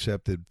everyday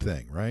accepted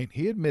thing, right?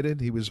 He admitted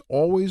he was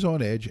always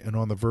on edge and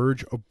on the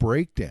verge of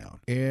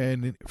breakdown.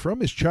 And from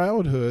his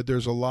childhood,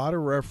 there's a lot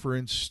of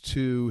reference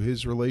to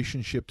his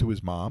relationship to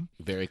his mom.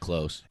 Very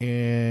close.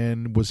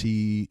 And was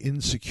he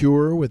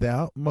insecure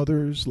without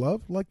mother's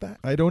love like that?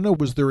 I don't know.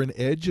 Was there an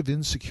edge of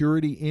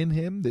insecurity in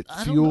him that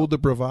fueled the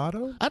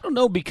bravado? I don't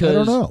know,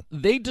 because know.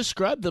 they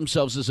described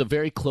themselves as a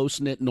very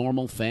close-knit,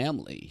 normal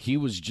family. He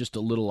was just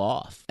a little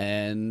off,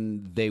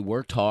 and they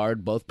worked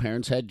hard. Both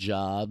parents had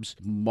jobs.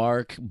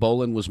 Marc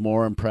Bolan was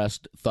more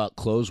impressed, thought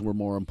clothes were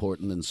more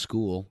important than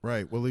school.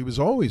 Right. Well, he was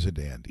always a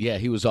dandy. Yeah,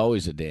 he was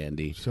always a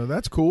dandy. So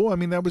that's cool. I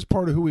mean, that was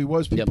part of who he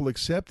was. People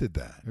accepted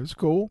that. It was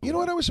cool. You know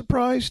what I was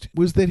surprised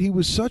was that he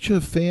was such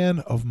a fan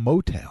of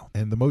Motown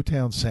and the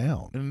Motown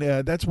sound. And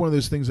that's one of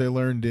those things I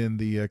learned in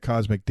the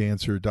Cosmic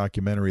Dancer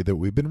documentary that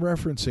we've been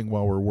referencing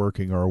while we're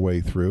working our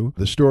way through.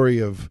 The story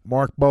of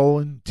Marc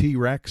Bolan,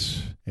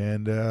 T-Rex,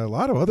 and a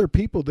lot of other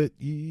people that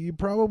you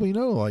probably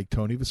know, like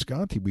Tony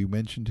Visconti. We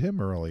mentioned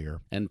him earlier.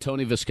 And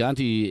Tony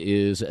Visconti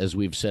is, as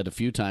we've said a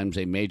few times,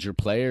 a major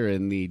player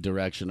in the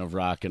direction of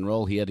rock and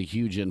roll. He had a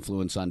huge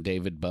influence on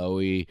David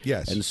Bowie,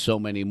 yes, and so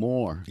many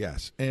more.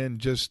 Yes, and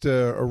just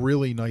a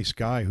really nice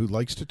guy who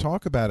likes to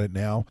talk about it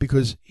now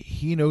because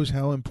he knows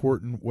how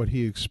important what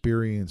he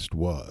experienced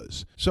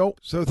was. So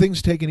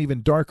things take an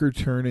even darker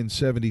turn in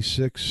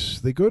 76.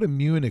 They go to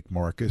Munich,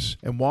 Marcus,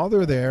 and while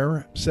they're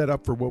there, set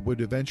up for what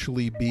would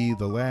eventually be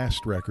the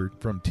last record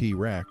from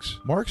T-Rex,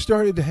 Marc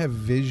started to have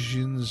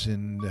visions,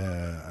 and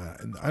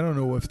I don't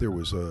know if there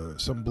was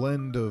some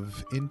blend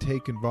of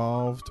intake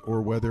involved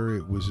or whether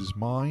it was his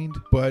mind,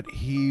 but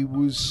he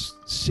was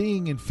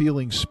seeing and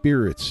feeling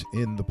spirits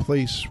in the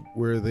place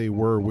where they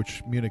were,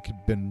 which Munich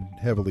had been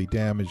heavily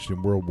damaged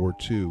in World War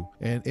II.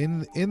 And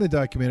in the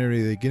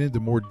documentary, they get into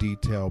more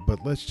detail, but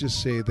let's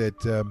just say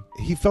that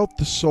he felt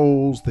the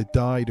souls that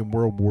died in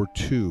World War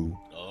II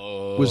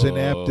was an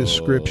apt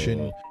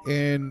description.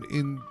 And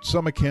in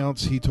some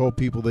accounts, he told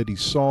people that he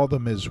saw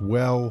them as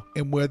well.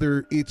 And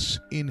whether it's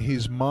in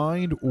his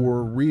mind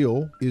or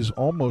real is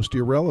almost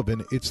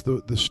irrelevant. It's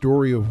the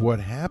story of what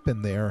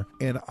happened there.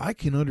 And I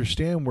can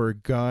understand where a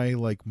guy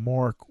like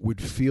Marc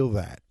would feel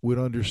that, would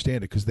understand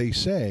it. Because they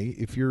say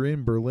if you're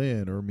in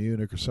Berlin or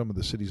Munich or some of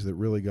the cities that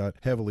really got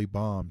heavily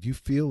bombed, you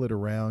feel it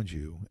around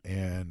you.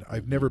 And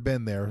I've never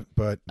been there,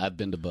 but I've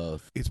been to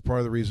both. It's part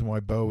of the reason why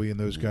Bowie and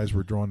those guys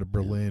were drawn to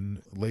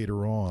Berlin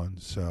later on.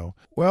 So,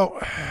 well,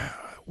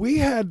 we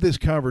had this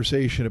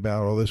conversation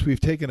about all this. We've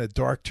taken a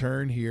dark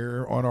turn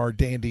here on our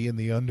Dandy in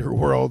the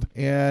Underworld,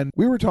 and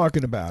we were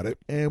talking about it,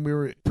 and we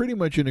were pretty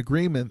much in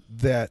agreement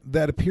that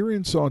that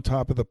appearance on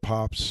Top of the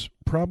Pops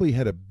probably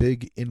had a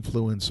big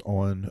influence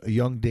on a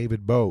young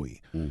David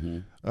Bowie. Mm-hmm.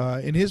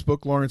 In his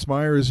book, Lawrence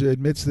Myers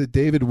admits that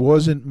David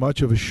wasn't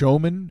much of a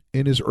showman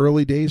in his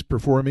early days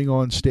performing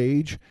on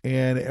stage.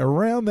 And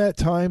around that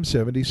time,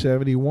 70,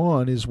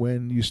 71, is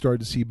when you start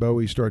to see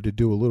Bowie start to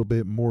do a little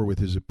bit more with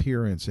his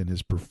appearance and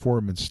his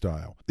performance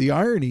style. The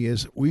irony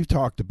is, we've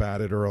talked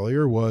about it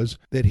earlier, was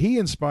that he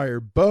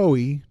inspired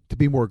Bowie to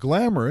be more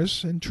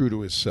glamorous and true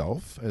to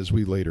himself, as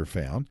we later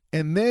found,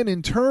 and then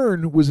in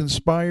turn was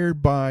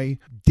inspired by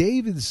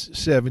David's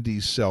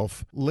 70s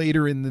self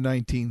later in the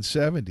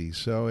 1970s.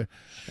 So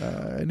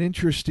an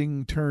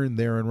interesting turn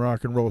there in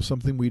rock and roll,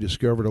 something we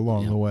discovered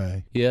along the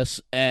way.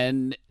 Yes,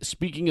 and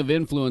speaking of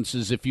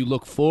influences, if you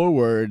look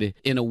forward,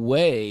 in a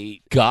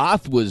way,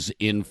 goth was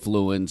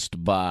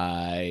influenced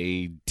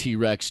by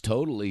T-Rex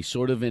totally,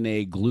 sort of in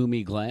a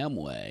gloomy glam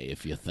way,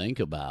 if you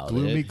think about it.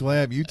 Gloomy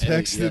glam. You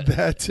texted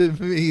that to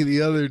me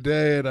the other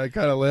day, and I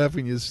kind of laughed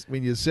when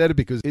you said it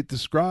because it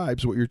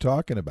describes what you're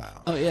talking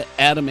about. Oh, yeah.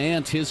 Adam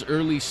Ant, his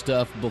early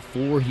stuff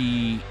before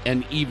he,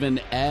 and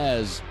even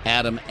as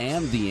Adam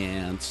and the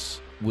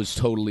Ants, was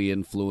totally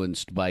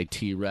influenced by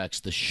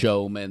T-Rex, the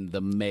showman, the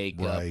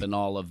makeup, and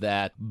all of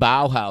that.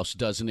 Bauhaus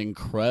does an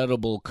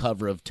incredible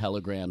cover of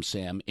Telegram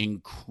Sam.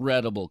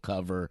 Incredible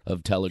cover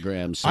of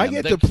Telegram Sam. I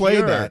get to play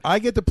that. I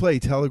get to play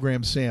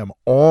Telegram Sam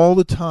all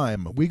the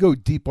time. We go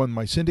deep on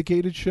my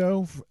syndicated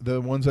show, the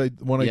ones I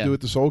do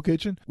at the Soul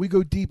Kitchen. We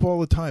go deep all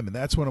the time, and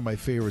that's one of my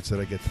favorites that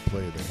I get to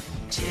play there.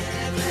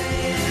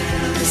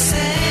 Telegram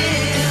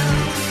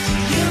Sam,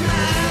 you're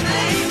my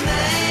main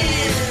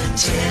man.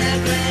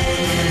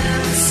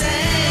 Telegram Sam,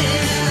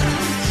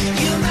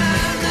 you're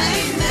my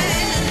main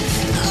man.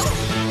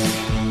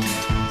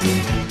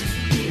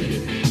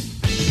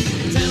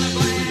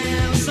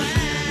 Telegram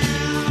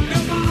Sam,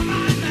 you're my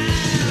main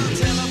man.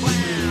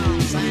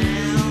 Telegram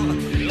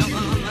Sam, you're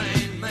my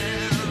main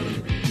man.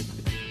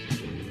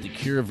 The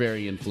Cure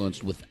very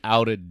influenced,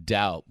 without a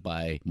doubt,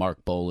 by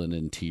Marc Bolan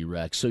and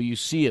T-Rex. So you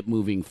see it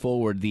moving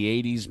forward.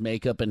 The 80s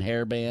makeup and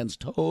hair bands,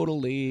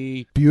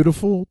 totally.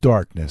 Beautiful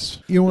Darkness.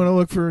 You want to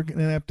look for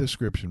an apt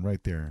description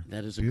right there.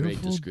 That is a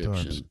great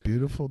description.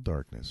 Beautiful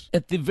Darkness.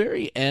 At the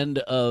very end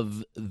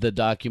of the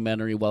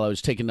documentary, while I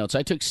was taking notes,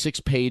 I took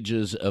 6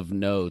 pages of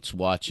notes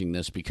watching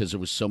this because there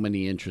was so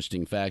many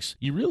interesting facts.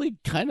 You really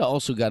kind of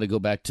also got to go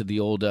back to the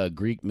old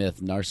Greek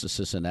myth,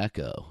 Narcissus and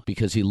Echo,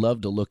 because he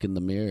loved to look in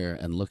the mirror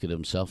and look at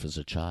himself as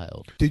a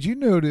child. Did you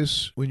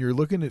notice when you're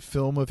looking at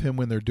film of him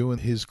when they're doing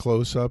his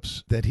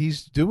close-ups that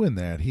he's doing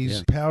that?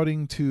 He's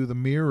pouting to the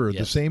mirror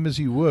the same as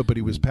he would, but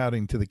he was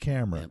pouting to the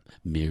camera.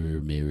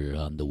 Mirror, mirror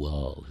on the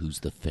wall, who's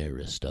the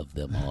fairest of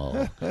them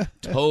all?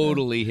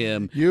 Totally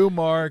him. You,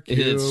 Mark.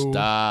 You.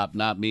 Stop,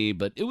 not me,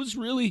 but it was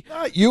really...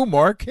 Not you,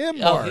 Mark. Him,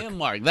 Mark. Oh, him,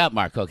 Mark. That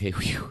Mark. Okay.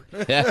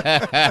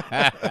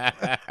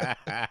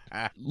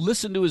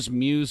 Listen to his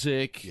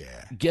music.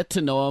 Yeah. Get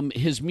to know him.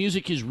 His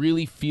music is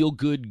really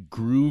feel-good,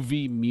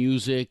 groovy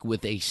music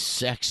with a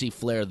sexy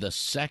flair. The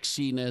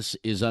sexiness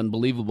is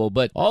unbelievable.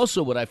 But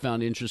also what I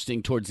found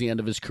interesting towards the end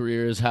of his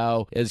career is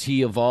how, as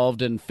he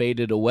evolved and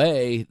faded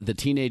away, the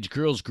teenage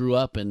girls grew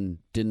up and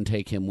didn't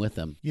take him with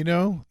them. You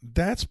know,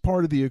 that's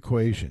part of the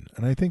equation.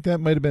 And I think that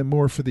might have been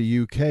more for the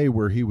UK,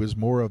 where he was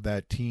more of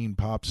that teen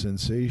pop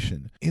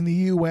sensation. In the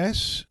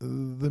US,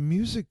 the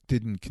music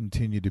didn't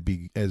continue to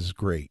be as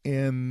great.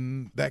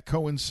 And that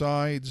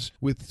coincides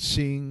with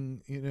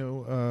seeing,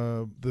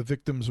 the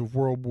victims of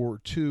World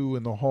War II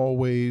in the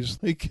hallways,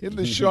 like in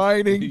The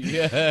Shining.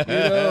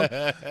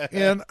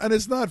 And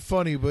it's not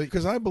funny, but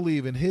because I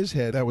believe in his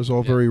head that was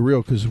all very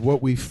real, because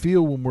what we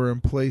feel when we're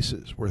in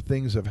places where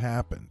things have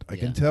happened. I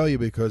can tell you,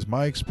 because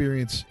my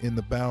experience in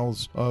the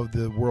bowels of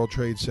the World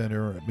Trade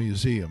Center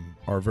Museum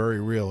are very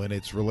real, and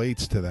it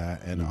relates to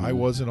that. And I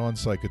wasn't on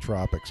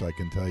psychotropics, I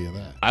can tell you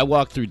that. I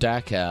walked through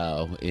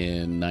Dachau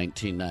in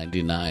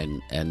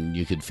 1999, and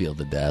you could feel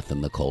the death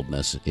and the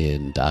coldness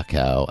in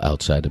Dachau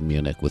outside of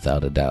Munich,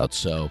 without a doubt.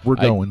 So we're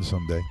going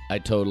someday. I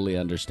totally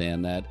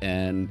understand that.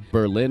 And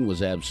Berlin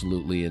was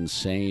absolutely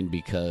insane,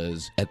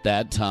 because at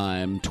that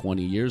time,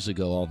 20 years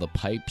ago, all the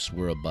pipes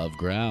were above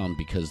ground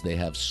because they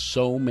have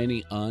so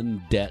many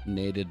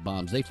undetonated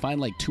bombs. They find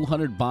like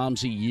 200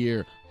 bombs a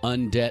year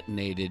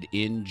undetonated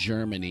in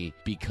Germany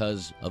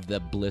because of the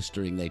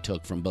blistering they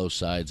took from both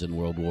sides in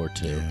World War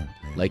II.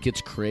 Like,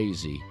 it's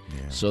crazy.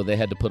 So they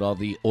had to put all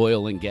the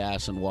oil and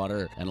gas and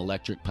water and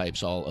electric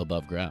pipes all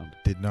above ground.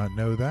 Did not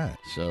know that.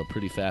 So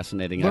pretty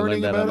fascinating. Learning I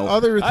learned that about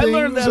other things I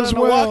learned that as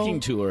on well. a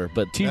walking tour.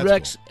 But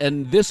T-Rex,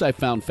 and this I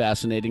found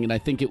fascinating, and I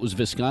think it was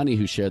Visconti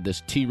who shared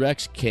this.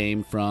 T-Rex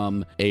came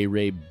from a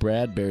Ray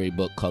Bradbury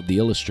book called The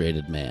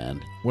Illustrated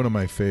Man. One of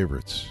my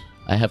favorites.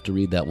 I have to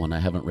read that one. I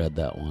haven't read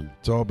that one.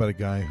 It's all about a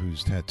guy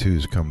whose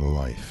tattoos come to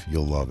life.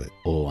 You'll love it.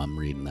 Oh, I'm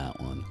reading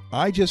that one.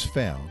 I just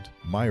found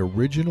my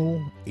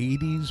original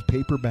 80s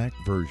paperback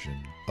version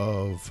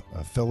of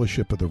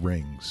Fellowship of the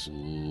Rings.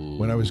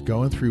 When I was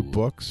going through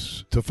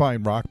books to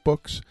find rock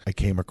books, I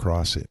came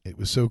across it. It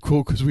was so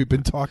cool because we've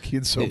been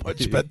talking so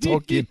much about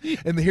Tolkien,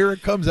 and here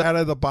it comes out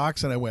of the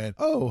box, and I went,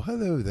 oh,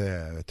 hello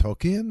there,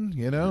 Tolkien,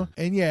 you know?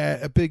 And yeah,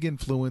 a big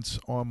influence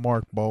on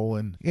Marc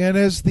Bolan. And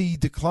as the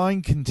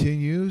decline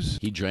continues...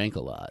 He drank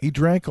a lot. He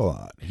drank a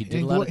lot. He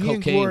did a lot of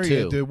cocaine, too. He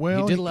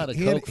did a lot of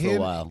coke for a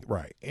while.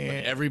 Right.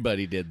 And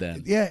everybody did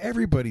then. Yeah,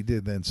 everybody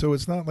did then. So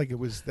it's not like it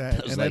was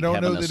that. And like I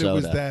don't know having a that it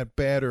was soda. that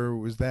bad or it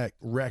was that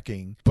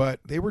wrecking. But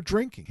they were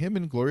drinking. Him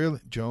and Gloria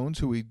Jones,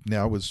 who he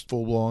now was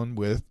full on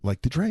with,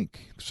 liked to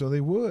drink. So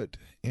they would.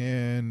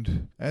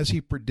 And as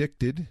he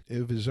predicted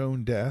of his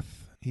own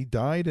death, he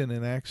died in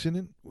an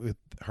accident with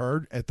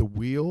her at the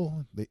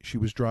wheel. She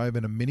was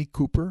driving a Mini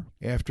Cooper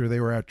after they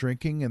were out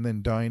drinking and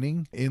then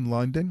dining in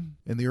London.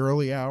 In the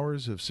early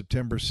hours of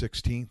September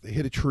 16th, they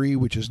hit a tree,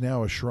 which is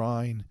now a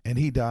shrine, and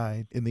he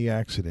died in the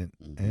accident.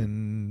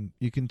 And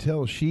you can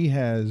tell she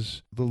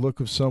has the look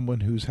of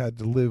someone who's had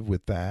to live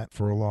with that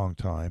for a long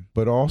time.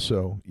 But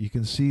also, you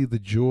can see the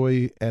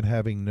joy at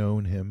having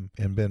known him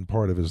and been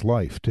part of his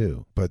life,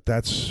 too. But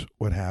that's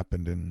what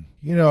happened. And,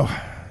 you know...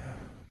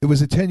 It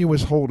was a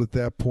tenuous hold at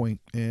that point,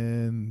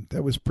 and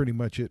that was pretty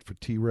much it for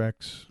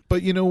T-Rex.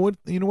 But you know what?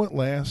 You know what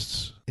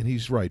lasts? And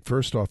he's right.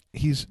 First off,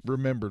 he's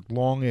remembered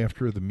long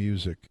after the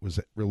music was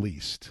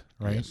released,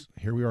 right? Yes.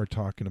 Here we are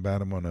talking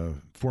about him on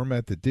a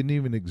format that didn't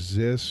even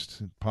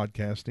exist,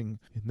 podcasting.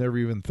 Never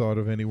even thought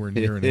of anywhere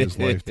near in his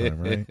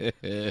lifetime, right?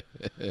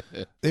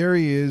 There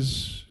he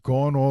is,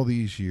 gone all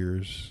these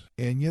years,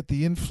 and yet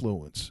the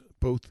influence,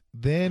 both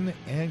then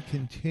and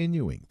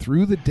continuing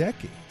through the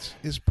decades,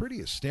 is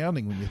pretty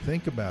astounding when you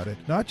think about it.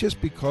 Not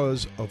just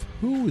because of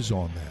who is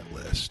on that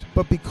list,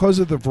 but because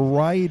of the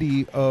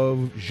variety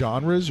of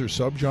genres or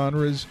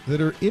subgenres that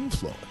are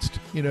influenced.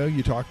 You know,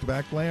 you talked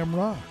about glam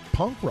rock.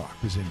 Punk rock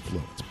was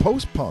influenced.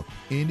 Post-punk,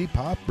 indie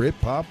pop, Brit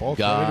pop,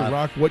 alternative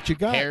rock, what you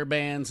got. Hair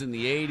bands in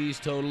the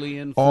 80s totally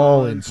influenced.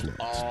 All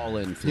influenced. All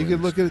influenced. You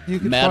could look at you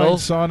could Metal. find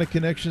sonic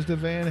connections to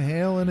Van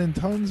Halen and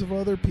tons of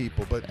other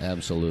people, but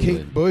Absolutely.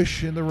 Kate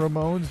Bush and the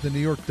Ramones, the New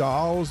York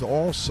Dolls,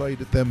 all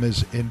cited them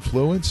as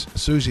influence.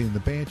 Susie and the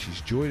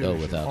Banshees, Joy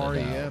Division, without a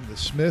R.E.M., doubt. the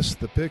Smiths,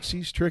 the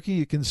Pixies, Tricky.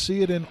 You can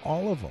see it in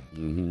all of them.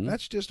 Mm-hmm.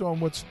 That's just on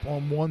what's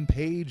on one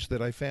page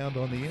that I found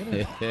on the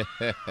internet.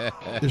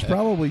 There's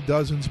probably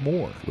dozens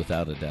more.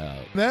 Without a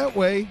doubt. That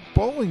way,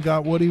 Bolan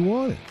got what he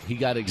wanted. He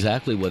got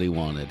exactly what he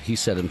wanted. He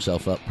set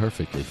himself up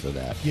perfectly for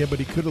that. Yeah, but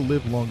he could have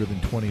lived longer than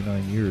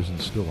 29 years and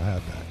still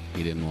had that.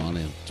 He didn't want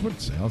to. That's what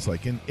it sounds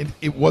like. And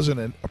it wasn't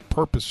a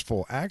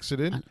purposeful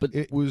accident, But-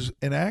 it was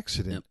an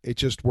accident. It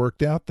just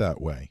worked out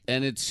that way.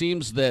 And it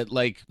seems that,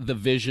 like, the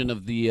vision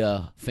of the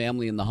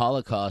family in the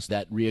Holocaust,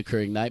 that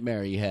reoccurring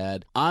nightmare he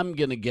had, I'm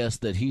going to guess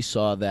that he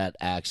saw that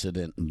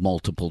accident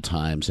multiple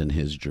times in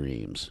his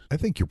dreams. I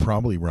think you're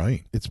probably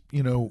right. It's,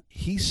 you know,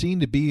 he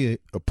seemed to be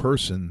a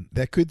person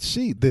that could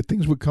see that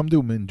things would come to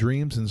him in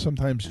dreams and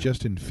sometimes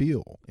just in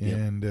feel. Yep.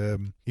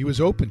 And he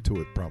was open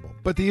to it, probably.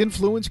 But the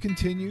influence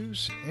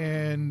continues,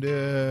 and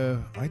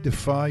I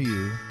defy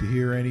you to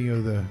hear any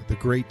of the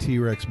great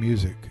T-Rex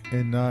music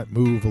and not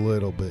move a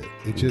little bit.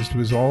 It just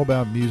was all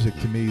about music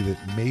to me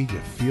that made you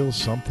feel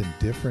something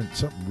different,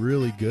 something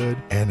really good.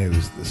 And it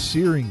was the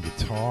searing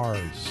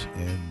guitars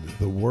and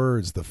the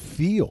words, the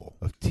feel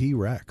of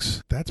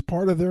T-Rex. That's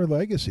part of their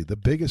legacy, the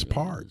biggest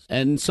part.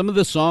 And some of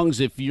the songs,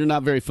 if you're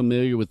not very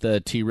familiar with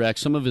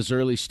T-Rex, some of his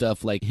early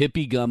stuff like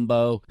Hippie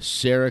Gumbo,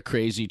 Sarah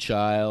Crazy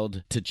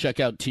Child. To check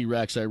out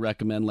T-Rex, I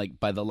recommend like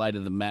By the Light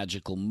of the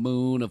Magical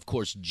Moon, of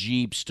course,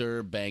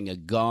 Jeepster, Bang a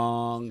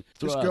Gong.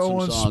 Just go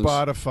on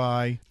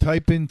Spotify,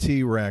 type in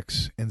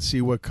T-Rex, and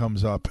see what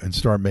comes up and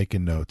start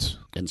making notes.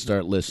 And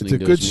start listening It's a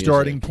to good his music.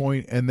 starting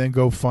point, and then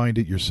go find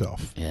it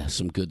yourself. Yeah,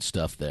 some good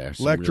stuff there.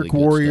 Some Electric really good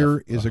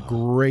Warrior stuff. is a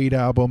great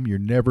album. You're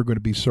never going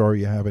to be sorry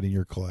you have it in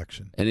your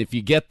collection. And if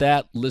you get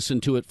that, listen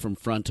to it from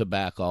front to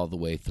back all the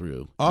way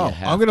through. Oh,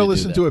 I'm going to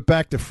listen to it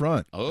back to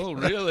front. Oh,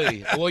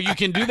 really? Well, you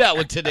can do that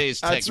with today's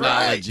That's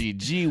technology.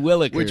 Gee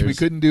willikers. Which we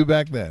couldn't do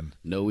back then.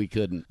 No, we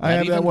couldn't. I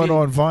have that one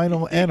on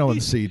vinyl and on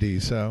CD,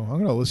 so I'm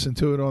going to listen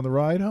to it on the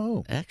ride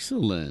home.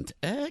 Excellent.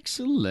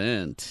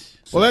 Excellent.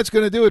 Well, that's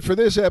going to do it for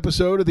this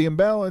episode of The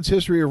Imbalanced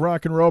History of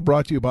Rock and Roll,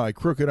 brought to you by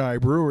Crooked Eye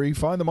Brewery.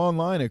 Find them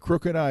online at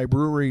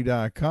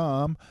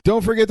crookedeyebrewery.com.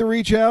 Don't forget to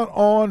reach out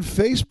on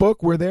Facebook.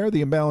 We're there,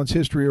 The Imbalanced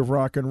History of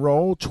Rock and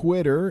Roll.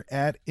 Twitter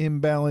at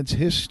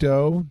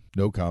ImbalanceHisto.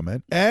 No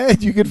comment.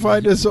 And you can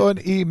find us on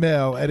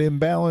email at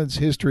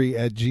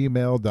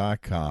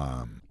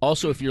imbalancehistory@gmail.com.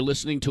 Also, if you're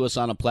listening to us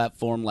on a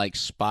platform like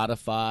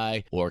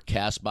Spotify or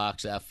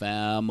Castbox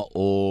FM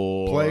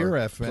or Player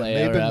FM.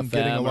 They've been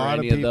getting a lot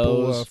of any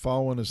people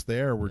following us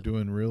there. We're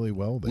doing really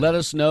well there. Let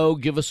us know.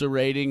 Give us a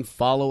rating.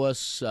 Follow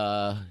us.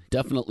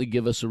 Definitely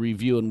give us a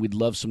review, and we'd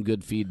love some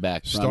good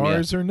feedback from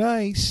Stars you. are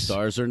nice.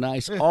 Stars are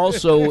nice.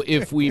 Also,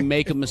 if we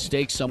make a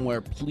mistake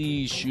somewhere,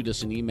 please shoot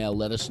us an email.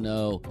 Let us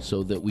know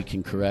so that we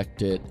can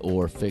correct it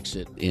or fix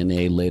it in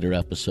a later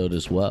episode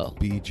as well.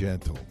 Be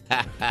gentle.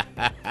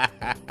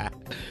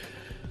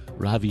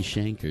 Ravi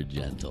Shankar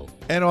gentle.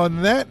 And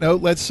on that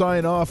note, let's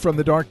sign off from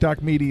the Dark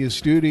Doc Media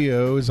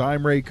Studios.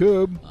 I'm Ray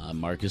Koob. I'm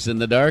Marcus in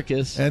the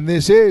Darkest. And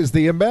this is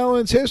The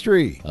Imbalanced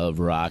History of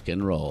Rock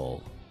and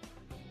Roll.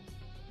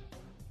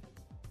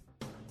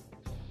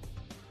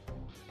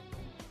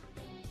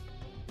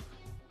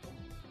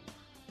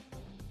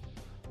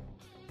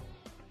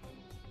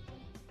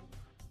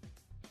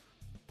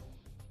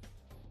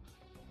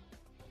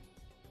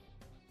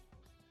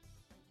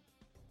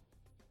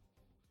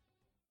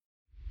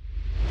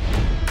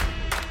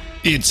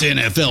 It's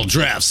NFL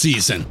draft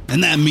season,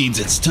 and that means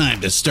it's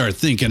time to start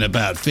thinking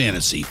about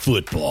fantasy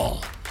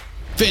football.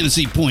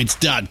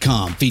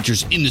 FantasyPoints.com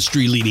features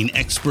industry-leading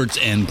experts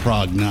and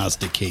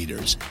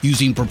prognosticators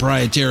using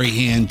proprietary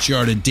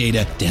hand-charted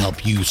data to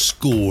help you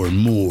score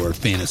more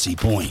fantasy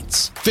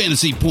points.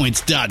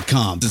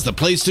 FantasyPoints.com is the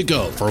place to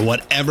go for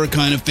whatever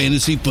kind of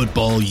fantasy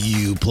football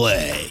you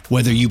play.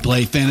 Whether you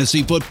play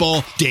fantasy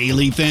football,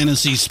 daily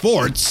fantasy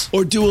sports,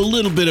 or do a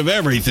little bit of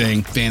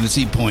everything,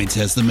 Fantasy Points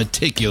has the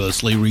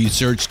meticulously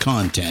researched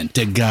content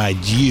to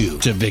guide you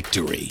to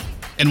victory.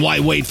 And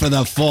why wait for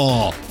the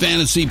fall?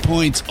 Fantasy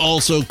Points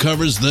also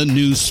covers the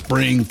new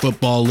spring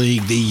football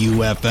league, the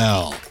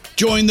UFL.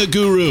 Join the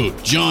guru,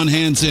 John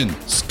Hansen,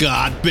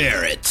 Scott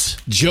Barrett,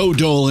 Joe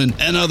Dolan,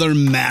 and other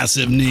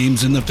massive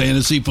names in the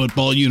fantasy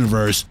football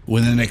universe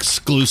with an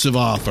exclusive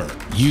offer.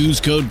 Use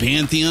code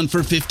Pantheon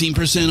for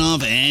 15%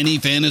 off any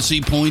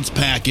Fantasy Points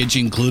package,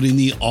 including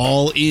the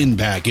all-in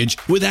package,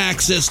 with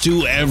access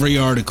to every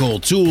article,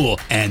 tool,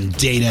 and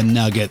data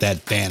nugget that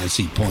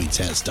Fantasy Points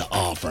has to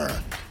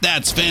offer.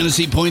 That's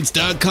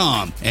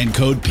FantasyPoints.com and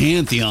code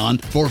Pantheon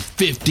for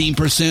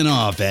 15%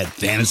 off at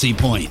Fantasy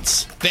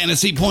Points.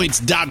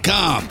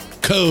 FantasyPoints.com,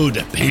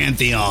 code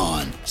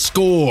Pantheon.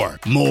 Score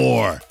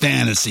more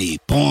fantasy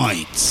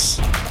points.